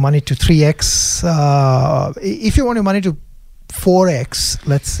want your money to 3x, if you want your money to 4x,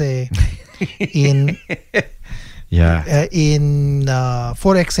 let's say, in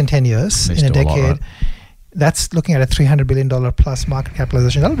 4x in 10 years, in a decade, that's looking at a $300 billion plus market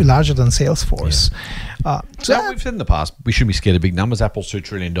capitalization. That'll be larger than Salesforce. So we've said in the past, we shouldn't be scared of big numbers. Apple's $2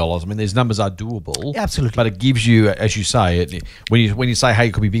 trillion. These numbers are doable. Absolutely. But it gives you, as you say, when you say, hey,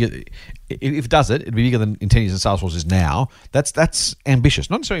 it could be bigger, if it does it'd be bigger than in 10 years than Salesforce is now. That's ambitious.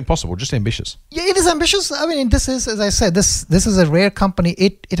 Not necessarily impossible, just ambitious. Yeah, it is ambitious. This is, as I said, this is a rare company.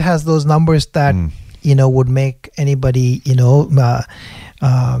 It has those numbers that, would make anybody,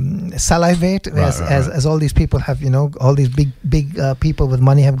 salivate as all these people have, all these big people with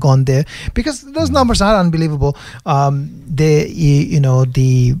money have gone there, because those numbers are unbelievable. The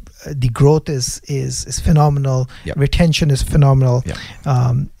growth is phenomenal. Yep. Retention is phenomenal. Yep.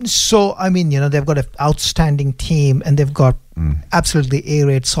 So they've got an outstanding team, and they've got absolutely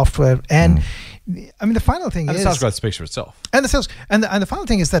A-rate software. And the final thing is, the sales growth speaks for itself. And the sales, and the final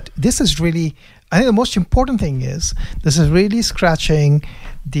thing is that this is really, I think the most important thing is, this is really scratching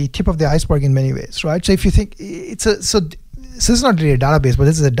the tip of the iceberg in many ways, right? So if you think so this is not really a database, but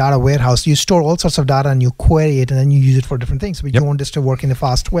this is a data warehouse. You store all sorts of data and you query it, and then you use it for different things. But you want this to work in a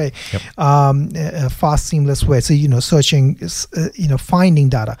fast way, a fast, seamless way. So searching, finding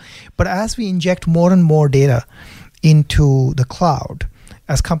data. But as we inject more and more data into the cloud,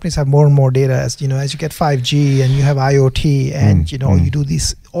 as companies have more and more data, as you get 5G and you have IoT, and you do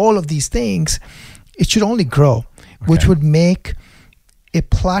all of these things, it should only grow, which would make a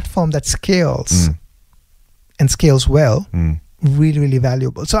platform that scales and scales well really, really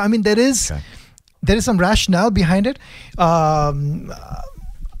valuable. So there is some rationale behind it. I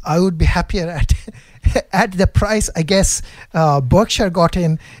would be happier at the price, I guess, Berkshire got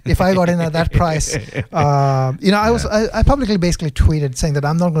in. If I got in at that price, I publicly basically tweeted saying that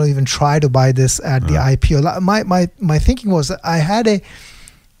I'm not going to even try to buy this at the IPO. My thinking was that I had a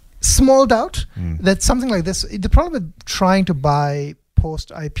small doubt that something like this. The problem with trying to buy post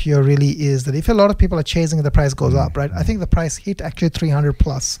IPO really is that if a lot of people are chasing it, the price goes up, right? I think the price hit actually 300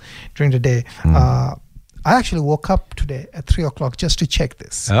 plus during the day. I actually woke up today at 3:00 just to check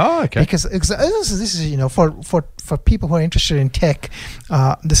this. Oh, okay. Because this is for people who are interested in tech,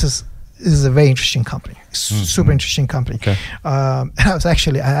 this is a very interesting company, super interesting company. Okay. And I was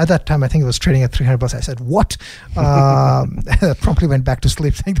actually at that time, I think it was trading at 300 bucks. I said, "What?" I promptly went back to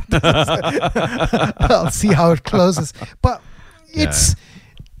sleep, thinking I'll see how it closes. But it's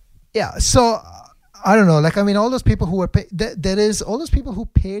So I don't know. All those people who were there is all those people who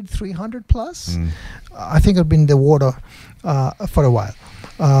paid 300 plus. I think have been in the water for a while.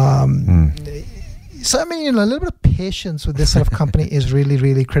 So a little bit of patience with this sort of company is really,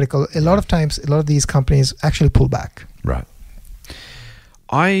 really critical. A lot of times, a lot of these companies actually pull back. Right.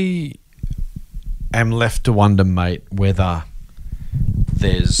 I am left to wonder, mate, whether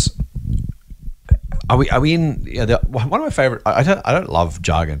there's. Are we in? One of my favorite. I don't love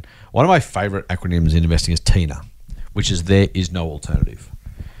jargon. One of my favorite acronyms in investing is TINA, which is there is no alternative.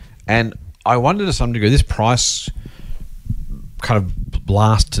 And I wonder to some degree, this price kind of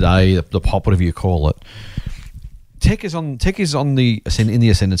blast today, the pop, whatever you call it. Tech is on the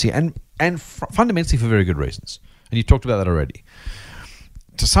ascendancy, and fundamentally for very good reasons. And you talked about that already.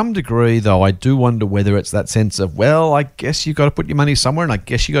 To some degree, though, I do wonder whether it's that sense of, well, I guess you've got to put your money somewhere, and I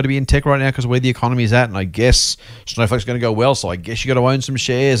guess you got to be in tech right now because of where the economy is at, and I guess Snowflake's going to go well, so I guess you got to own some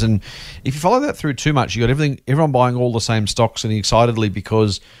shares. And if you follow that through too much, you got everyone buying all the same stocks and excitedly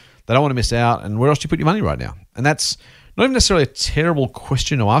because they don't want to miss out. And where else do you put your money right now? And that's not even necessarily a terrible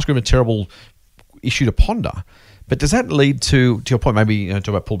question to ask or even a terrible issue to ponder, but does that lead to your point, maybe talk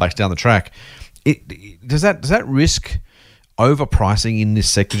about pullbacks down the track, does that risk overpricing in this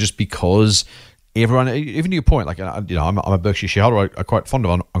sector just because everyone, even to your point, like, I'm a Berkshire shareholder, I'm quite fond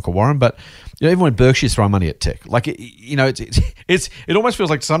of Uncle Warren, but everyone in Berkshire's throwing money at tech. Like, it almost feels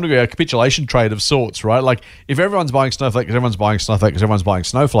like to some degree a capitulation trade of sorts, right? Like, if everyone's buying Snowflake because everyone's buying Snowflake because everyone's buying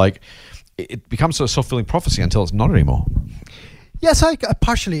Snowflake, it becomes sort of self-fulfilling prophecy until it's not anymore. Yes, I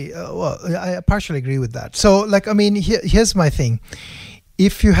partially agree with that. So, like, I mean, here's my thing.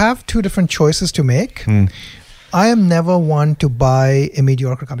 If you have two different choices to make, I am never one to buy a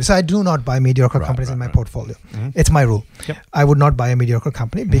mediocre company. So I do not buy mediocre companies in my portfolio. Mm-hmm. It's my rule. Yep. I would not buy a mediocre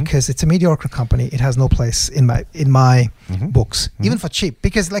company because it's a mediocre company. It has no place in my books, even for cheap.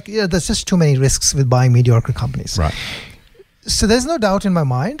 Because like there's just too many risks with buying mediocre companies. Right. So there's no doubt in my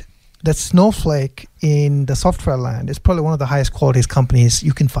mind that Snowflake in the software land is probably one of the highest quality companies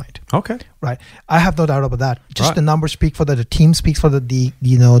you can find. Okay. Right. I have no doubt about that. Just the numbers speak for that. The team speaks for the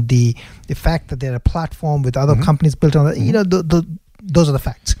fact that they're a platform with other companies built on it. Those are the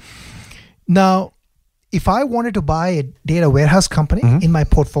facts. Now, if I wanted to buy a data warehouse company in my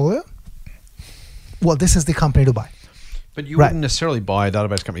portfolio, well, this is the company to buy. But you wouldn't necessarily buy a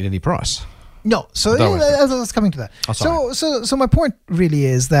database company at any price. No, so I was coming to that. Oh, so my point really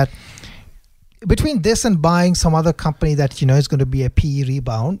is that between this and buying some other company that is going to be a PE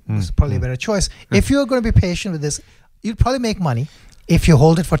rebound, is probably a better choice. If you're going to be patient with this, you'll probably make money if you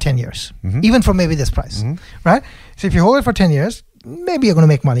hold it for 10 years, even for maybe this price, right? So if you hold it for 10 years, maybe you're going to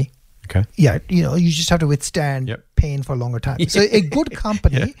make money. Okay. Yeah, you just have to withstand pain for a longer time. So a good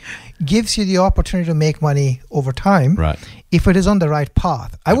company gives you the opportunity to make money over time, right? If it is on the right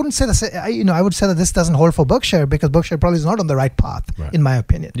path. I wouldn't say that. I would say that this doesn't hold for Berkshire because Berkshire probably is not on the right path, in my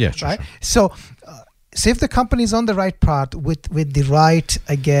opinion. Yeah, right. Sure. So if the company is on the right path with the right,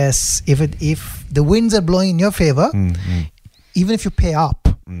 I guess, if the winds are blowing in your favor, even if you pay up,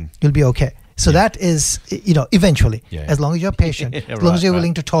 you'll be okay. So that is, eventually, as long as you're patient, as long as you're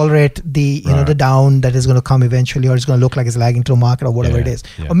willing to tolerate the, the down that is going to come eventually, or it's going to look like it's lagging to the market or whatever it is.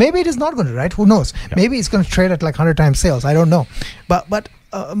 Or maybe it is not going to, right? Who knows? Maybe it's going to trade at like 100 times sales. I don't know. But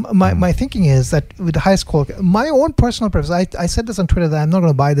my thinking is that with the highest quality, my own personal preference, I said this on Twitter that I'm not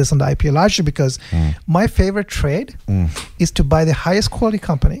going to buy this on the IPO largely because my favorite trade is to buy the highest quality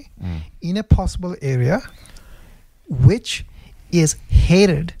company in a possible area which is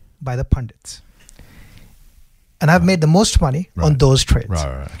hated by the pundits. And I've made the most money on those trades.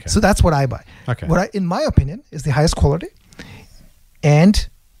 Right, okay. So that's what I buy. Okay. What in my opinion, is the highest quality and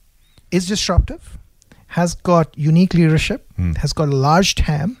is disruptive, has got unique leadership, has got a large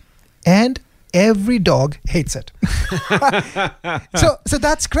TAM, and every dog hates it. So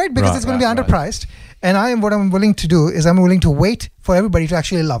that's great because it's going to be underpriced. And what I'm willing to do is I'm willing to wait for everybody to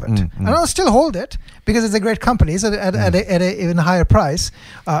actually love it. And I'll still hold it because it's a great company. So at a even higher price,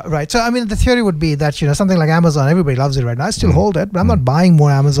 right? So I mean, the theory would be that something like Amazon, everybody loves it right now. I still hold it, but I'm not buying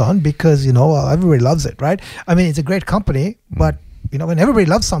more Amazon because everybody loves it, right? I mean, it's a great company, but when everybody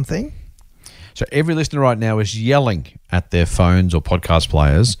loves something. So every listener right now is yelling at their phones or podcast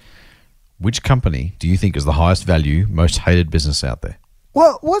players. Which company do you think is the highest value, most hated business out there?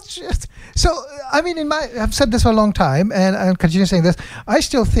 Well, I mean, I've said this for a long time, and I'll continue saying this. I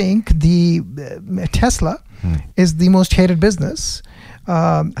still think the Tesla is the most hated business.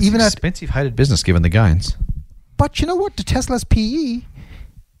 That's even an expensive hated business given the gains. But you know what? The Tesla's PE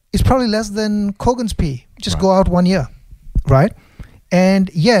is probably less than Kogan's PE. Just go out 1 year, right? And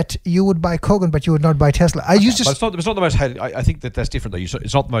yet you would buy Kogan, but you would not buy Tesla. But it's not the most hated. I think that's different though.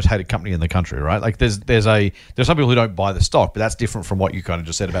 It's not the most hated company in the country, right? Like there's some people who don't buy the stock, but that's different from what you kind of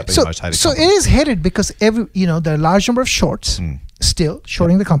just said about being the most hated. So company. It is hated because there are a large number of shorts still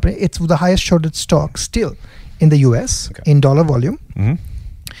shorting the company. It's the highest shorted stock still in the US in dollar volume.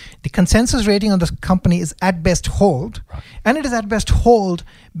 The consensus rating on the company is at best hold, and it is at best hold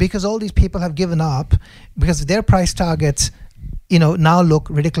because all these people have given up because their price targets now look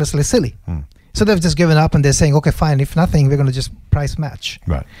ridiculously silly. So they've just given up and they're saying, okay, fine, if nothing, we're going to just price match.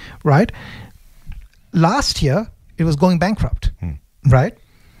 Right? Last year, it was going bankrupt. Right?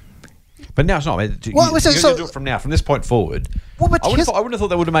 But now it's not. You're going to do it from this point forward. Well, I wouldn't have thought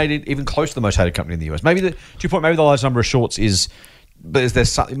they would have made it even close to the most hated company in the US. Maybe, to your point, maybe the large number of shorts is... But is there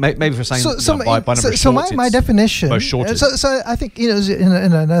something, maybe for saying by number of shorts, so my definition. Most shorted. So I think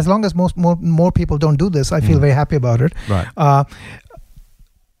as long as more people don't do this, I feel very happy about it. Right.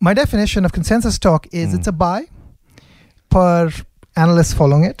 My definition of consensus stock is it's a buy per analyst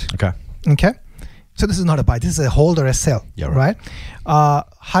following it. Okay. So this is not a buy. This is a hold or a sell. Yeah. Right.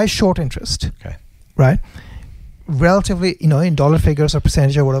 High short interest. Okay. Right. relatively, in dollar figures or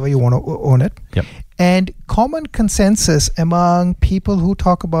percentage or whatever you want to own it. Yep. And common consensus among people who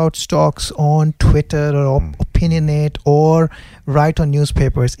talk about stocks on Twitter or Opinionate or write on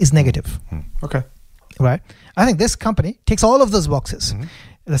newspapers is negative. Okay. Right? I think this company ticks all of those boxes. At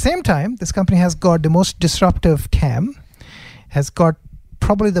the same time, this company has got the most disruptive TAM, has got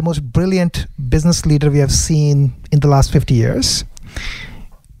probably the most brilliant business leader we have seen in the last 50 years,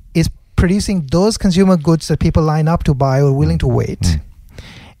 is producing those consumer goods that people line up to buy or willing to wait,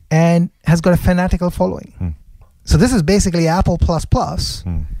 and has got a fanatical following. So this is basically Apple plus plus.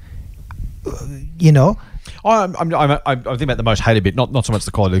 I'm thinking about the most hated bit, not so much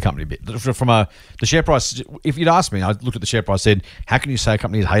the quality of the company bit. From the share price, if you'd asked me, I looked at the share price, said, how can you say a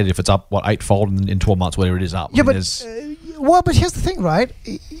company is hated if it's up, eightfold in 12 months, whatever it is up? Yeah, but here's the thing, right?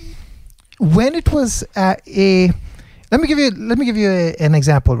 When it was at let me give you an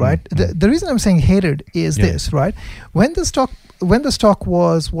example, right? The reason I'm saying hated is this, right? When the stock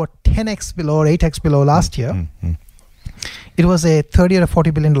was 10x below or 8x below last year, it was a $30 or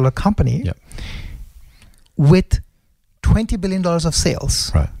 $40 billion company with $20 billion of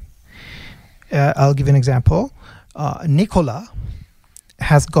sales. Right. I'll give you an example. Nikola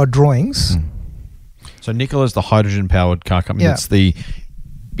has got drawings. So Nikola is the hydrogen-powered car company. That's the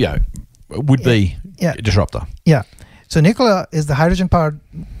would-be disruptor. Yeah. So Nikola is the hydrogen-powered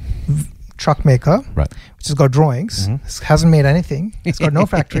truck maker, right, which has got drawings. Hasn't made anything. It's got no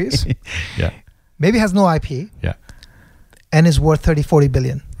factories. Yeah. Maybe has no IP. Yeah. And is worth 30-40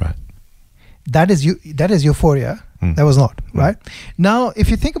 billion. Right. That is euphoria. That was not right. Now,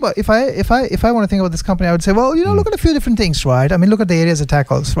 if you think about if I want to think about this company, I would say, well, look at a few different things, right? I mean, look at the areas it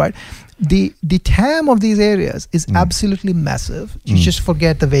tackles, right? The TAM of these areas is absolutely massive. You just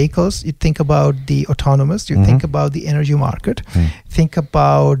forget the vehicles. You think about the autonomous. You think about the energy market. Think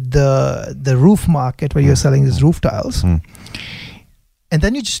about the roof market where you're selling these roof tiles, and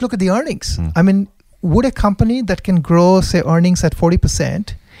then you just look at the earnings. I mean, would a company that can grow, say, earnings at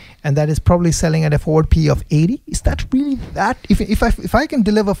 40%, and that is probably selling at a forward P of 80, is that really that? If I can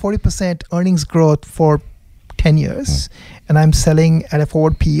deliver 40% earnings growth for 10 years, and I'm selling at a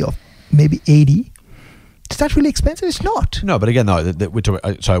forward P of maybe 80, is that really expensive? It's not. No, but again, though, we're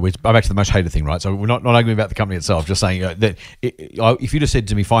back to the most hated thing, right? So we're not arguing about the company itself, just saying that if you just said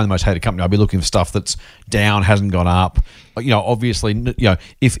to me, find the most hated company, I'd be looking for stuff that's down, hasn't gone up. Obviously,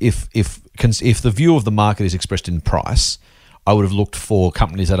 if the view of the market is expressed in price, I would have looked for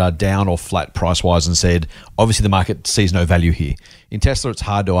companies that are down or flat price-wise and said, obviously the market sees no value here. In Tesla, it's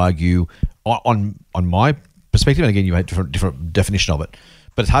hard to argue on my perspective, and again, you had different definition of it,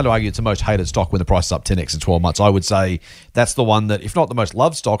 but it's hard to argue it's the most hated stock when the price is up 10x in 12 months. I would say that's the one that, if not the most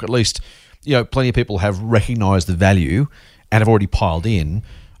loved stock, at least plenty of people have recognised the value and have already piled in.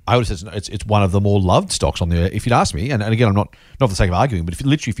 I would have said it's one of the more loved stocks on there. If you'd asked me, and again, I'm not for the sake of arguing, but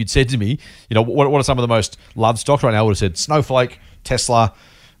if you'd said to me, what are some of the most loved stocks right now, I would have said Snowflake, Tesla,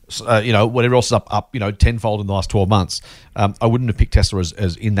 whatever else is up, tenfold in the last 12 months. I wouldn't have picked Tesla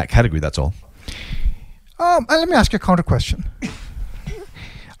as in that category. That's all. Let me ask you a counter question.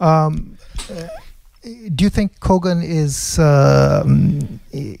 Do you think Kogan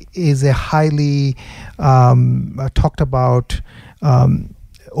is a highly talked about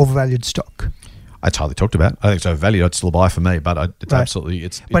overvalued stock? It's highly talked about. I think it's overvalued. I'd still buy for me, but it's absolutely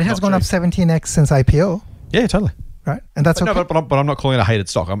But it has gone up 17x since IPO. Yeah, totally. Right, and that's okay. No, but I'm not calling it a hated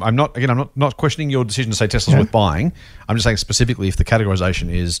stock. I'm not questioning your decision to say Tesla's worth buying. I'm just saying specifically if the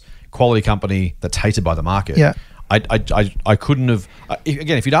categorization is quality company that's hated by the market. Yeah. I couldn't have.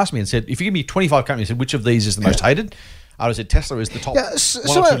 Again, if you'd asked me and said, if you give me 25 companies and said which of these is the most hated, I would have said Tesla is the top one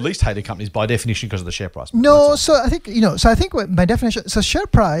or two least hated companies by definition because of the share price. No, so I think my definition. So share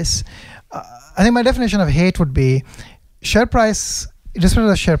price. I think my definition of hate would be share price. Just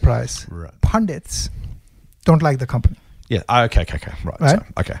the share price. Right. Pundits don't like the company. Yeah. Okay. Right.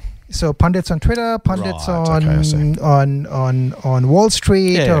 So pundits on Twitter, pundits on Wall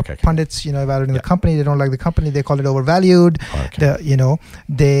Street, pundits evaluating the company. They don't like the company. They call it overvalued. Okay. That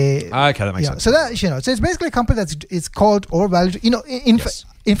makes sense. So that so it's basically a company it's called overvalued.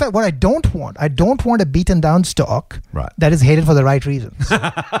 In fact, what I don't want a beaten down stock that is hated for the right reasons.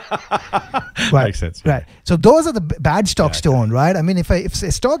 Right. Makes sense. Right. So those are the bad stocks to own, right? I mean, if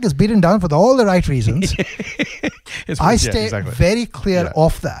a stock is beaten down for all the right reasons, I stay very clear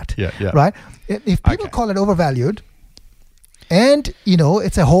off that. Right. If people call it overvalued, and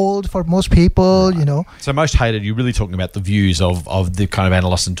it's a hold for most people, So most hated, you're really talking about the views of the kind of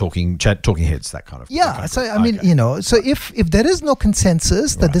analysts and talking heads, that kind of. Yeah. So I mean, so if there is no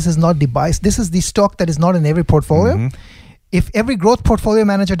consensus that this is not the stock that is not in every portfolio, If every growth portfolio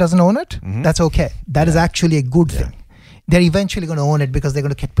manager doesn't own it, that's okay. That is actually a good thing. They're eventually going to own it because they're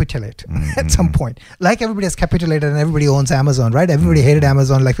going to capitulate at some point. Like everybody has capitulated and everybody owns Amazon, right? Everybody hated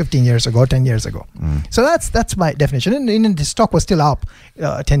Amazon like 15 years ago, 10 years ago. So that's my definition. And the stock was still up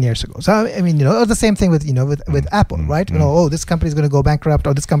 10 years ago. So I mean, the same thing with with Apple, right? This company is going to go bankrupt,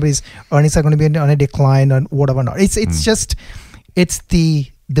 or this company's earnings are going to be on a decline, or whatever. Not. It's just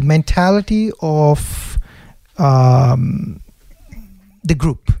the mentality of the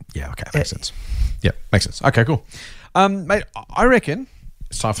group. Yeah. Okay. Makes sense. Yeah. Makes sense. Okay. Cool. Mate, I reckon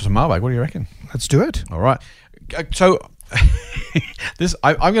it's time for some mailbag. What do you reckon? Let's do it. All right. So we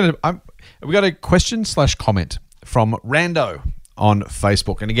got a question/comment from Rando on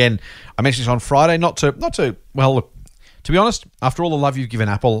Facebook, and again, I mentioned this on Friday. Not to. Well, look, to be honest, after all the love you've given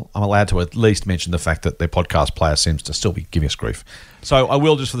Apple, I'm allowed to at least mention the fact that their podcast player seems to still be giving us grief. So I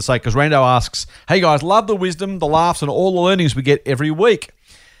will, just for the sake, because Rando asks, "Hey guys, love the wisdom, the laughs, and all the learnings we get every week.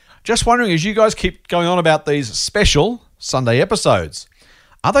 Just wondering, as you guys keep going on about these special Sunday episodes,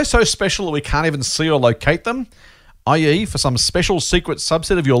 are they so special that we can't even see or locate them, i.e. for some special secret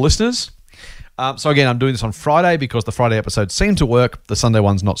subset of your listeners?" So again, I'm doing this on Friday because the Friday episodes seem to work. The Sunday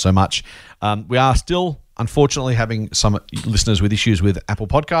ones, not so much. We are still, unfortunately, having some listeners with issues with Apple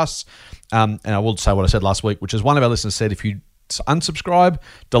Podcasts. And I will say what I said last week, which is one of our listeners said, if you unsubscribe,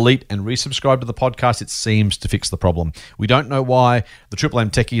 delete, and resubscribe to the podcast, it seems to fix the problem. We don't know why. The Triple M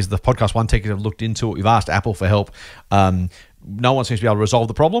techies, the Podcast One techies have looked into it. We've asked Apple for help. No one seems to be able to resolve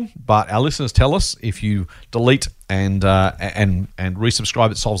the problem, but our listeners tell us if you delete and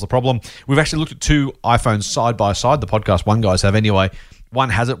resubscribe, it solves the problem. We've actually looked at two iPhones side by side. The Podcast One guys have anyway. One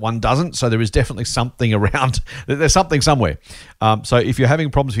has it, one doesn't. So there is definitely something around. There's something somewhere. So if you're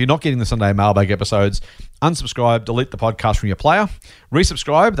having problems, if you're not getting the Sunday mailbag episodes, unsubscribe, delete the podcast from your player,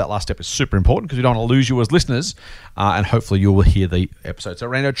 resubscribe. That last step is super important because we don't want to lose you as listeners, and hopefully you will hear the episode. So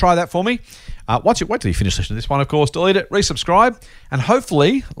Rando, try that for me. Wait till you finish listening to this one, of course. Delete it, resubscribe, and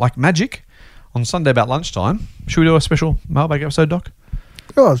hopefully, like magic, on Sunday about lunchtime, should we do a special mailbag episode, Doc?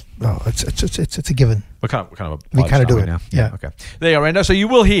 Oh, no, it's a given. We kind of do it now. Yeah. Okay. There you go, Rando. So you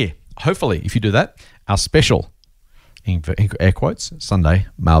will hear, hopefully, if you do that, our special, in air quotes, Sunday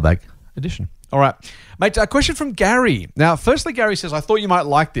mailbag edition. All right. Mate, a question from Gary. Now, firstly, Gary says, I thought you might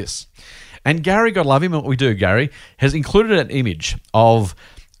like this. And Gary, God love him, what we do, Gary, has included an image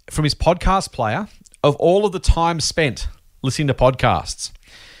from his podcast player of all of the time spent listening to podcasts.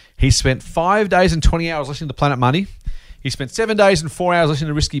 He spent 5 days and 20 hours listening to Planet Money. He spent 7 days and 4 hours listening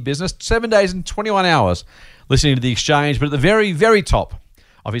to Risky Business, 7 days and 21 hours listening to The Exchange. But at the very, very top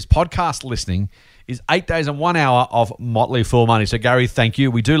of his podcast listening is 8 days and 1 hour of Motley Fool Money. So, Gary, thank you.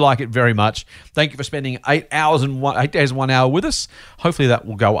 We do like it very much. Thank you for spending 8 days and 1 hour with us. Hopefully that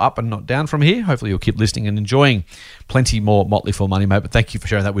will go up and not down from here. Hopefully you'll keep listening and enjoying plenty more Motley Fool Money, mate. But thank you for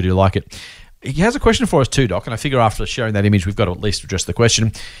sharing that. We do like it. He has a question for us too, Doc, and I figure after sharing that image, we've got to at least address the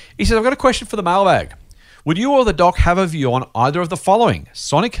question. He says, I've got a question for the mailbag. Would you or the Doc have a view on either of the following,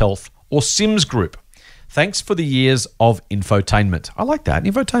 Sonic Health or Sims Group? Thanks for the years of infotainment. I like that,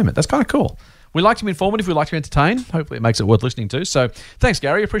 infotainment. That's kind of cool. We like to be informative. We like to entertain. Hopefully it makes it worth listening to. So thanks,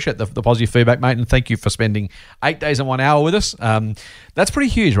 Gary. Appreciate the positive feedback, mate, and thank you for spending 8 days and 1 hour with us. That's pretty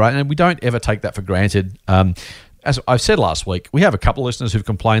huge, right? And we don't ever take that for granted. As I said last week, we have a couple of listeners who've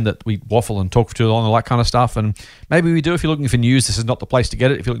complained that we waffle and talk for too long and all that kind of stuff, and maybe we do. If you're looking for news, this is not the place to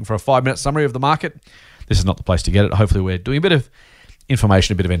get it. If you're looking for a 5-minute summary of the market, this is not the place to get it. Hopefully we're doing a bit of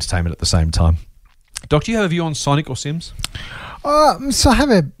information, a bit of entertainment at the same time. Doc, do you have a view on Sonic or Sims? So I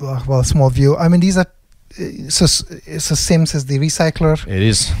have a small view. I mean, these are so Sims is the recycler. It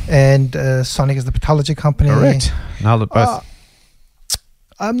is. And Sonic is the pathology company. Correct. No, both.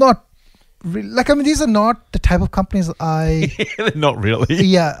 I'm not these are not the type of companies I. They're not really.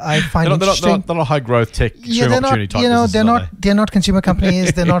 Yeah, I find interesting. They're not high growth tech. Yeah, they're not. They're not consumer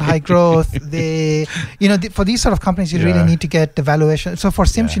companies. They're not high growth. They, for these sort of companies, you really need to get the valuation. So for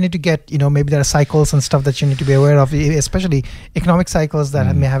Sims, you need to get, maybe there are cycles and stuff that you need to be aware of, especially economic cycles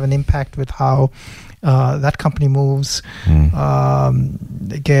that may have an impact with how that company moves.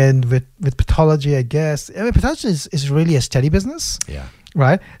 Again, with pathology, I guess. I mean, pathology is really a steady business. Yeah.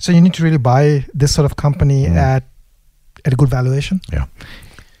 Right? So you need to really buy this sort of company at a good valuation. Yeah.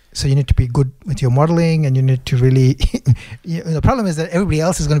 So you need to be good with your modeling, and you need to really. The problem is that everybody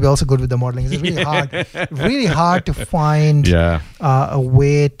else is going to be also good with the modeling. It's really hard to find a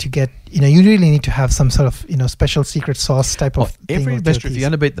way to get. You really need to have some sort of special secret sauce type of thing. Every investor, if you're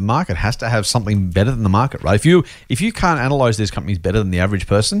going to beat the market, has to have something better than the market, right? If you can't analyze these companies better than the average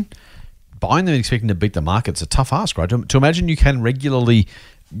person, buying them and expecting to beat the market, it's a tough ask, right? To imagine you can regularly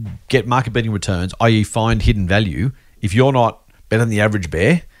get market-beating returns, i.e. find hidden value, if you're not better than the average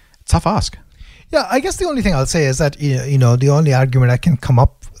bear, it's a tough ask. Yeah, I guess the only thing I'll say is that the only argument I can come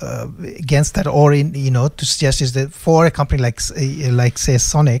up against that, or to suggest, is that for a company like say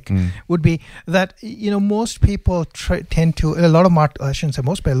Sonic, would be that most people tend to, a lot of I shouldn't say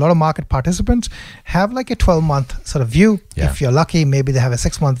most, but a lot of market participants have like a 12-month sort of view. Yeah. If you're lucky, maybe they have a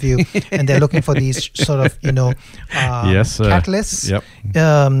 6-month view, and they're looking for these sort of catalysts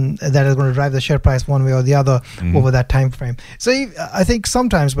that are going to drive the share price one way or the other over that time frame. So I think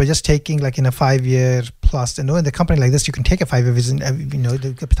sometimes by just taking like in a 5-year plus, in a company like this, you can take a 5-year vision.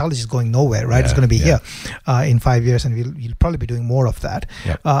 The pathology is going nowhere, right? It's going to be here in 5 years, and you'll probably be doing more of that.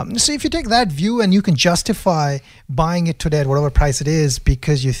 Yep. So if you take that view and you can justify buying it today at whatever price it is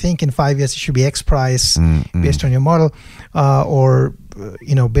because you think in 5 years it should be X price based on your model, or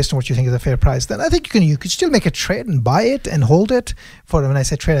based on what you think is a fair price, then I think you could still make a trade and buy it and hold it for. When I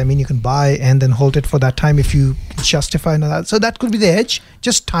say trade, I mean you can buy and then hold it for that time if you justify that. So that could be the edge.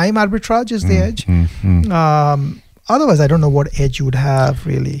 Just time arbitrage is the edge. Otherwise, I don't know what edge you would have,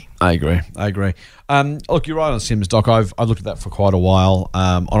 really. I agree. Look, you're right on Sims, Doc. I've looked at that for quite a while.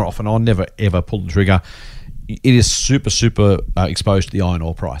 On and off and on, never ever pulled the trigger. It is super exposed to the iron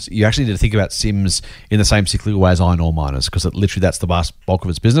ore price. You actually need to think about Sims in the same cyclical way as iron ore miners, because literally that's the vast bulk of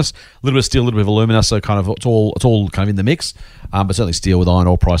its business. A little bit of steel, a little bit of alumina, so kind of it's all kind of in the mix. But certainly steel with iron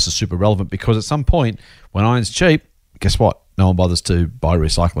ore price is super relevant, because at some point when iron's cheap, guess what? No one bothers to buy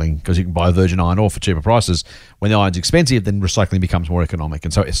recycling, because you can buy virgin iron ore for cheaper prices. When the iron's expensive, then recycling becomes more economic.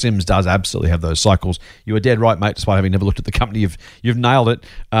 And so Sims does absolutely have those cycles. You were dead right, mate, despite having never looked at the company. You've nailed it.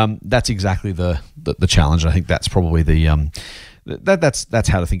 That's exactly the challenge. I think that's probably that's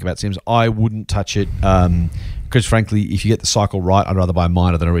how to think about Sims. I wouldn't touch it, because frankly, if you get the cycle right, I'd rather buy a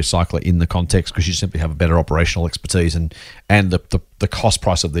miner than a recycler in the context, because you simply have a better operational expertise, and the cost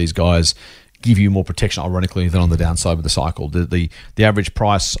price of these guys give you more protection, ironically, than on the downside of the cycle. The average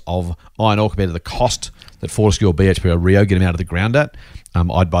price of iron ore compared to the cost that Fortescue or BHP or Rio get them out of the ground at,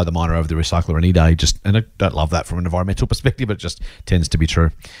 I'd buy the miner over the recycler any day. And I don't love that from an environmental perspective, but it just tends to be true.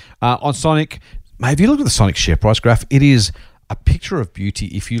 On Sonic, mate, if you look at the Sonic share price graph, it is a picture of beauty.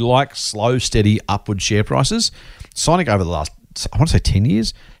 If you like slow, steady, upward share prices, Sonic over the last, I want to say 10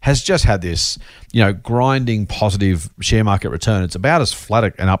 years, has just had this, grinding positive share market return. It's about as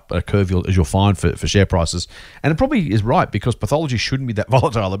flat and up a curve as you'll find for share prices. And it probably is right, because pathology shouldn't be that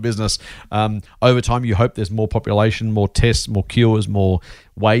volatile a business. Over time, you hope there's more population, more tests, more cures, more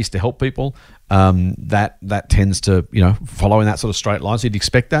ways to help people. That tends to, follow in that sort of straight line. So you'd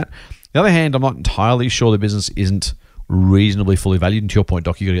expect that. On the other hand, I'm not entirely sure the business isn't reasonably fully valued. And to your point,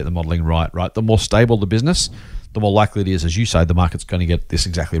 Doc, you've got to get the modelling right? The more stable the business, the more likely it is, as you say, the market's going to get this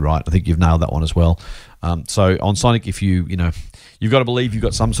exactly right. I think you've nailed that one as well. So on Sonic, if you've got to believe you've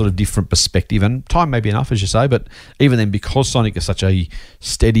got some sort of different perspective, and time may be enough, as you say, but even then, because Sonic is such a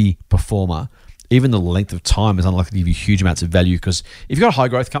steady performer, even the length of time is unlikely to give you huge amounts of value, because if you've got a high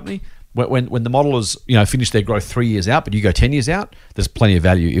growth company, when the model is finished their growth 3 years out, but you go 10 years out, there's plenty of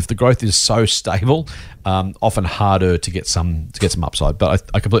value. If the growth is so stable, often harder to get some upside. But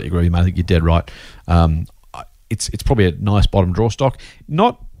I completely agree with you, mate. I think you're dead right. It's probably a nice bottom draw stock.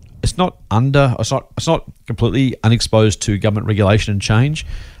 It's not completely unexposed to government regulation and change.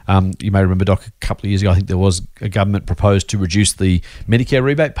 You may remember, Doc, a couple of years ago, I think there was a government proposed to reduce the Medicare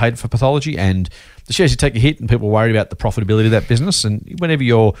rebate paid for pathology, and the shares you take a hit, and people are worried about the profitability of that business. And whenever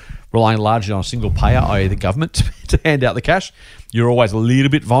you're relying largely on a single payer, i.e. the government, to hand out the cash, you're always a little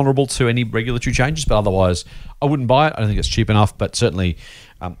bit vulnerable to any regulatory changes. But otherwise, I wouldn't buy it. I don't think it's cheap enough, but certainly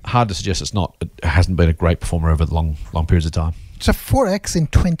hard to suggest it hasn't been a great performer over long periods of time. It's a 4x in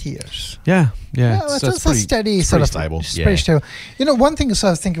 20 years. Yeah. It's a steady sort of stable. It's pretty stable. One thing I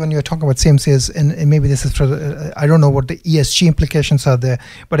was thinking when you were talking about Sims is, and maybe this is for, I don't know what the ESG implications are there,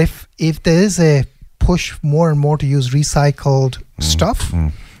 but if there is a push more and more to use recycled stuff,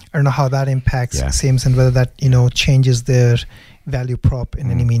 I don't know how that impacts Sims, and whether that changes their value prop in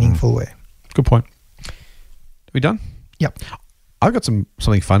any meaningful way. Good point. Are we done? Yep. I've got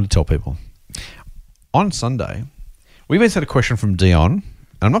something fun to tell people. On Sunday, we even had a question from Dion, and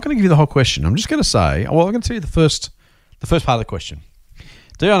I'm not going to give you the whole question. I'm just going to say, I'm going to tell you the first part of the question.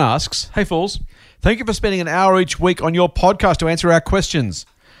 Dion asks, "Hey fools, thank you for spending an hour each week on your podcast to answer our questions.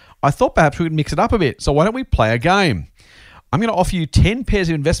 I thought perhaps we could mix it up a bit, so why don't we play a game? I'm going to offer you 10 pairs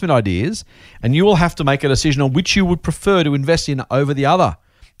of investment ideas, and you will have to make a decision on which you would prefer to invest in over the other.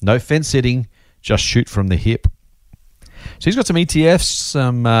 No fence sitting, just shoot from the hip." So he's got some ETFs,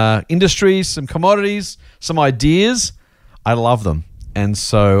 some industries, some commodities, some ideas. I love them. And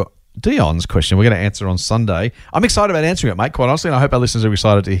so Dion's question we're going to answer on Sunday. I'm excited about answering it, mate, quite honestly, and I hope our listeners are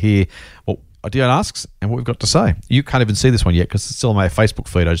excited to hear Dion asks, and what we've got to say. You can't even see this one yet because it's still on my Facebook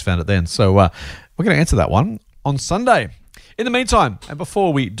feed. I just found it then. So we're going to answer that one on Sunday. In the meantime, and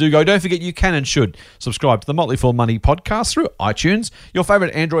before we do go, don't forget you can and should subscribe to the Motley Fool Money podcast through iTunes, your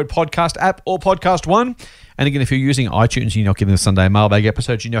favourite Android podcast app, or Podcast One. And again, if you're using iTunes and you're not getting the Sunday mailbag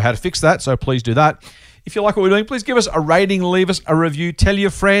episodes, you know how to fix that, so please do that. If you like what we're doing, please give us a rating, leave us a review, tell your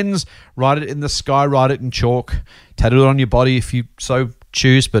friends, write it in the sky, write it in chalk, tattoo it on your body if you so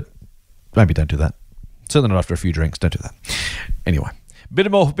choose, but maybe don't do that. Certainly not after a few drinks, don't do that. Anyway. Bit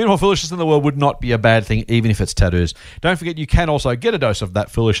more foolishness in the world would not be a bad thing, even if it's tattoos. Don't forget you can also get a dose of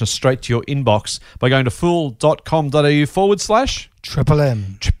that foolishness straight to your inbox by going to fool.com.au/Triple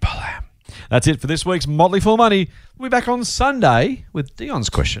M. That's it for this week's Motley Fool Money. We'll be back on Sunday with Dion's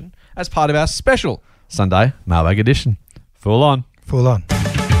question as part of our special Sunday mailbag edition. Fool on. Full on.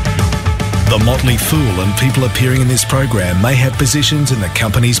 The Motley Fool and people appearing in this program may have positions in the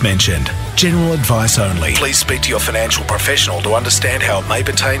companies mentioned. General advice only. Please speak to your financial professional to understand how it may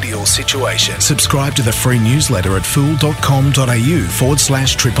pertain to your situation. Subscribe to the free newsletter at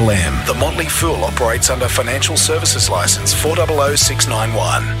fool.com.au/Triple M. The Motley Fool operates under Financial Services Licence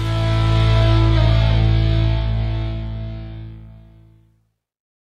 400691.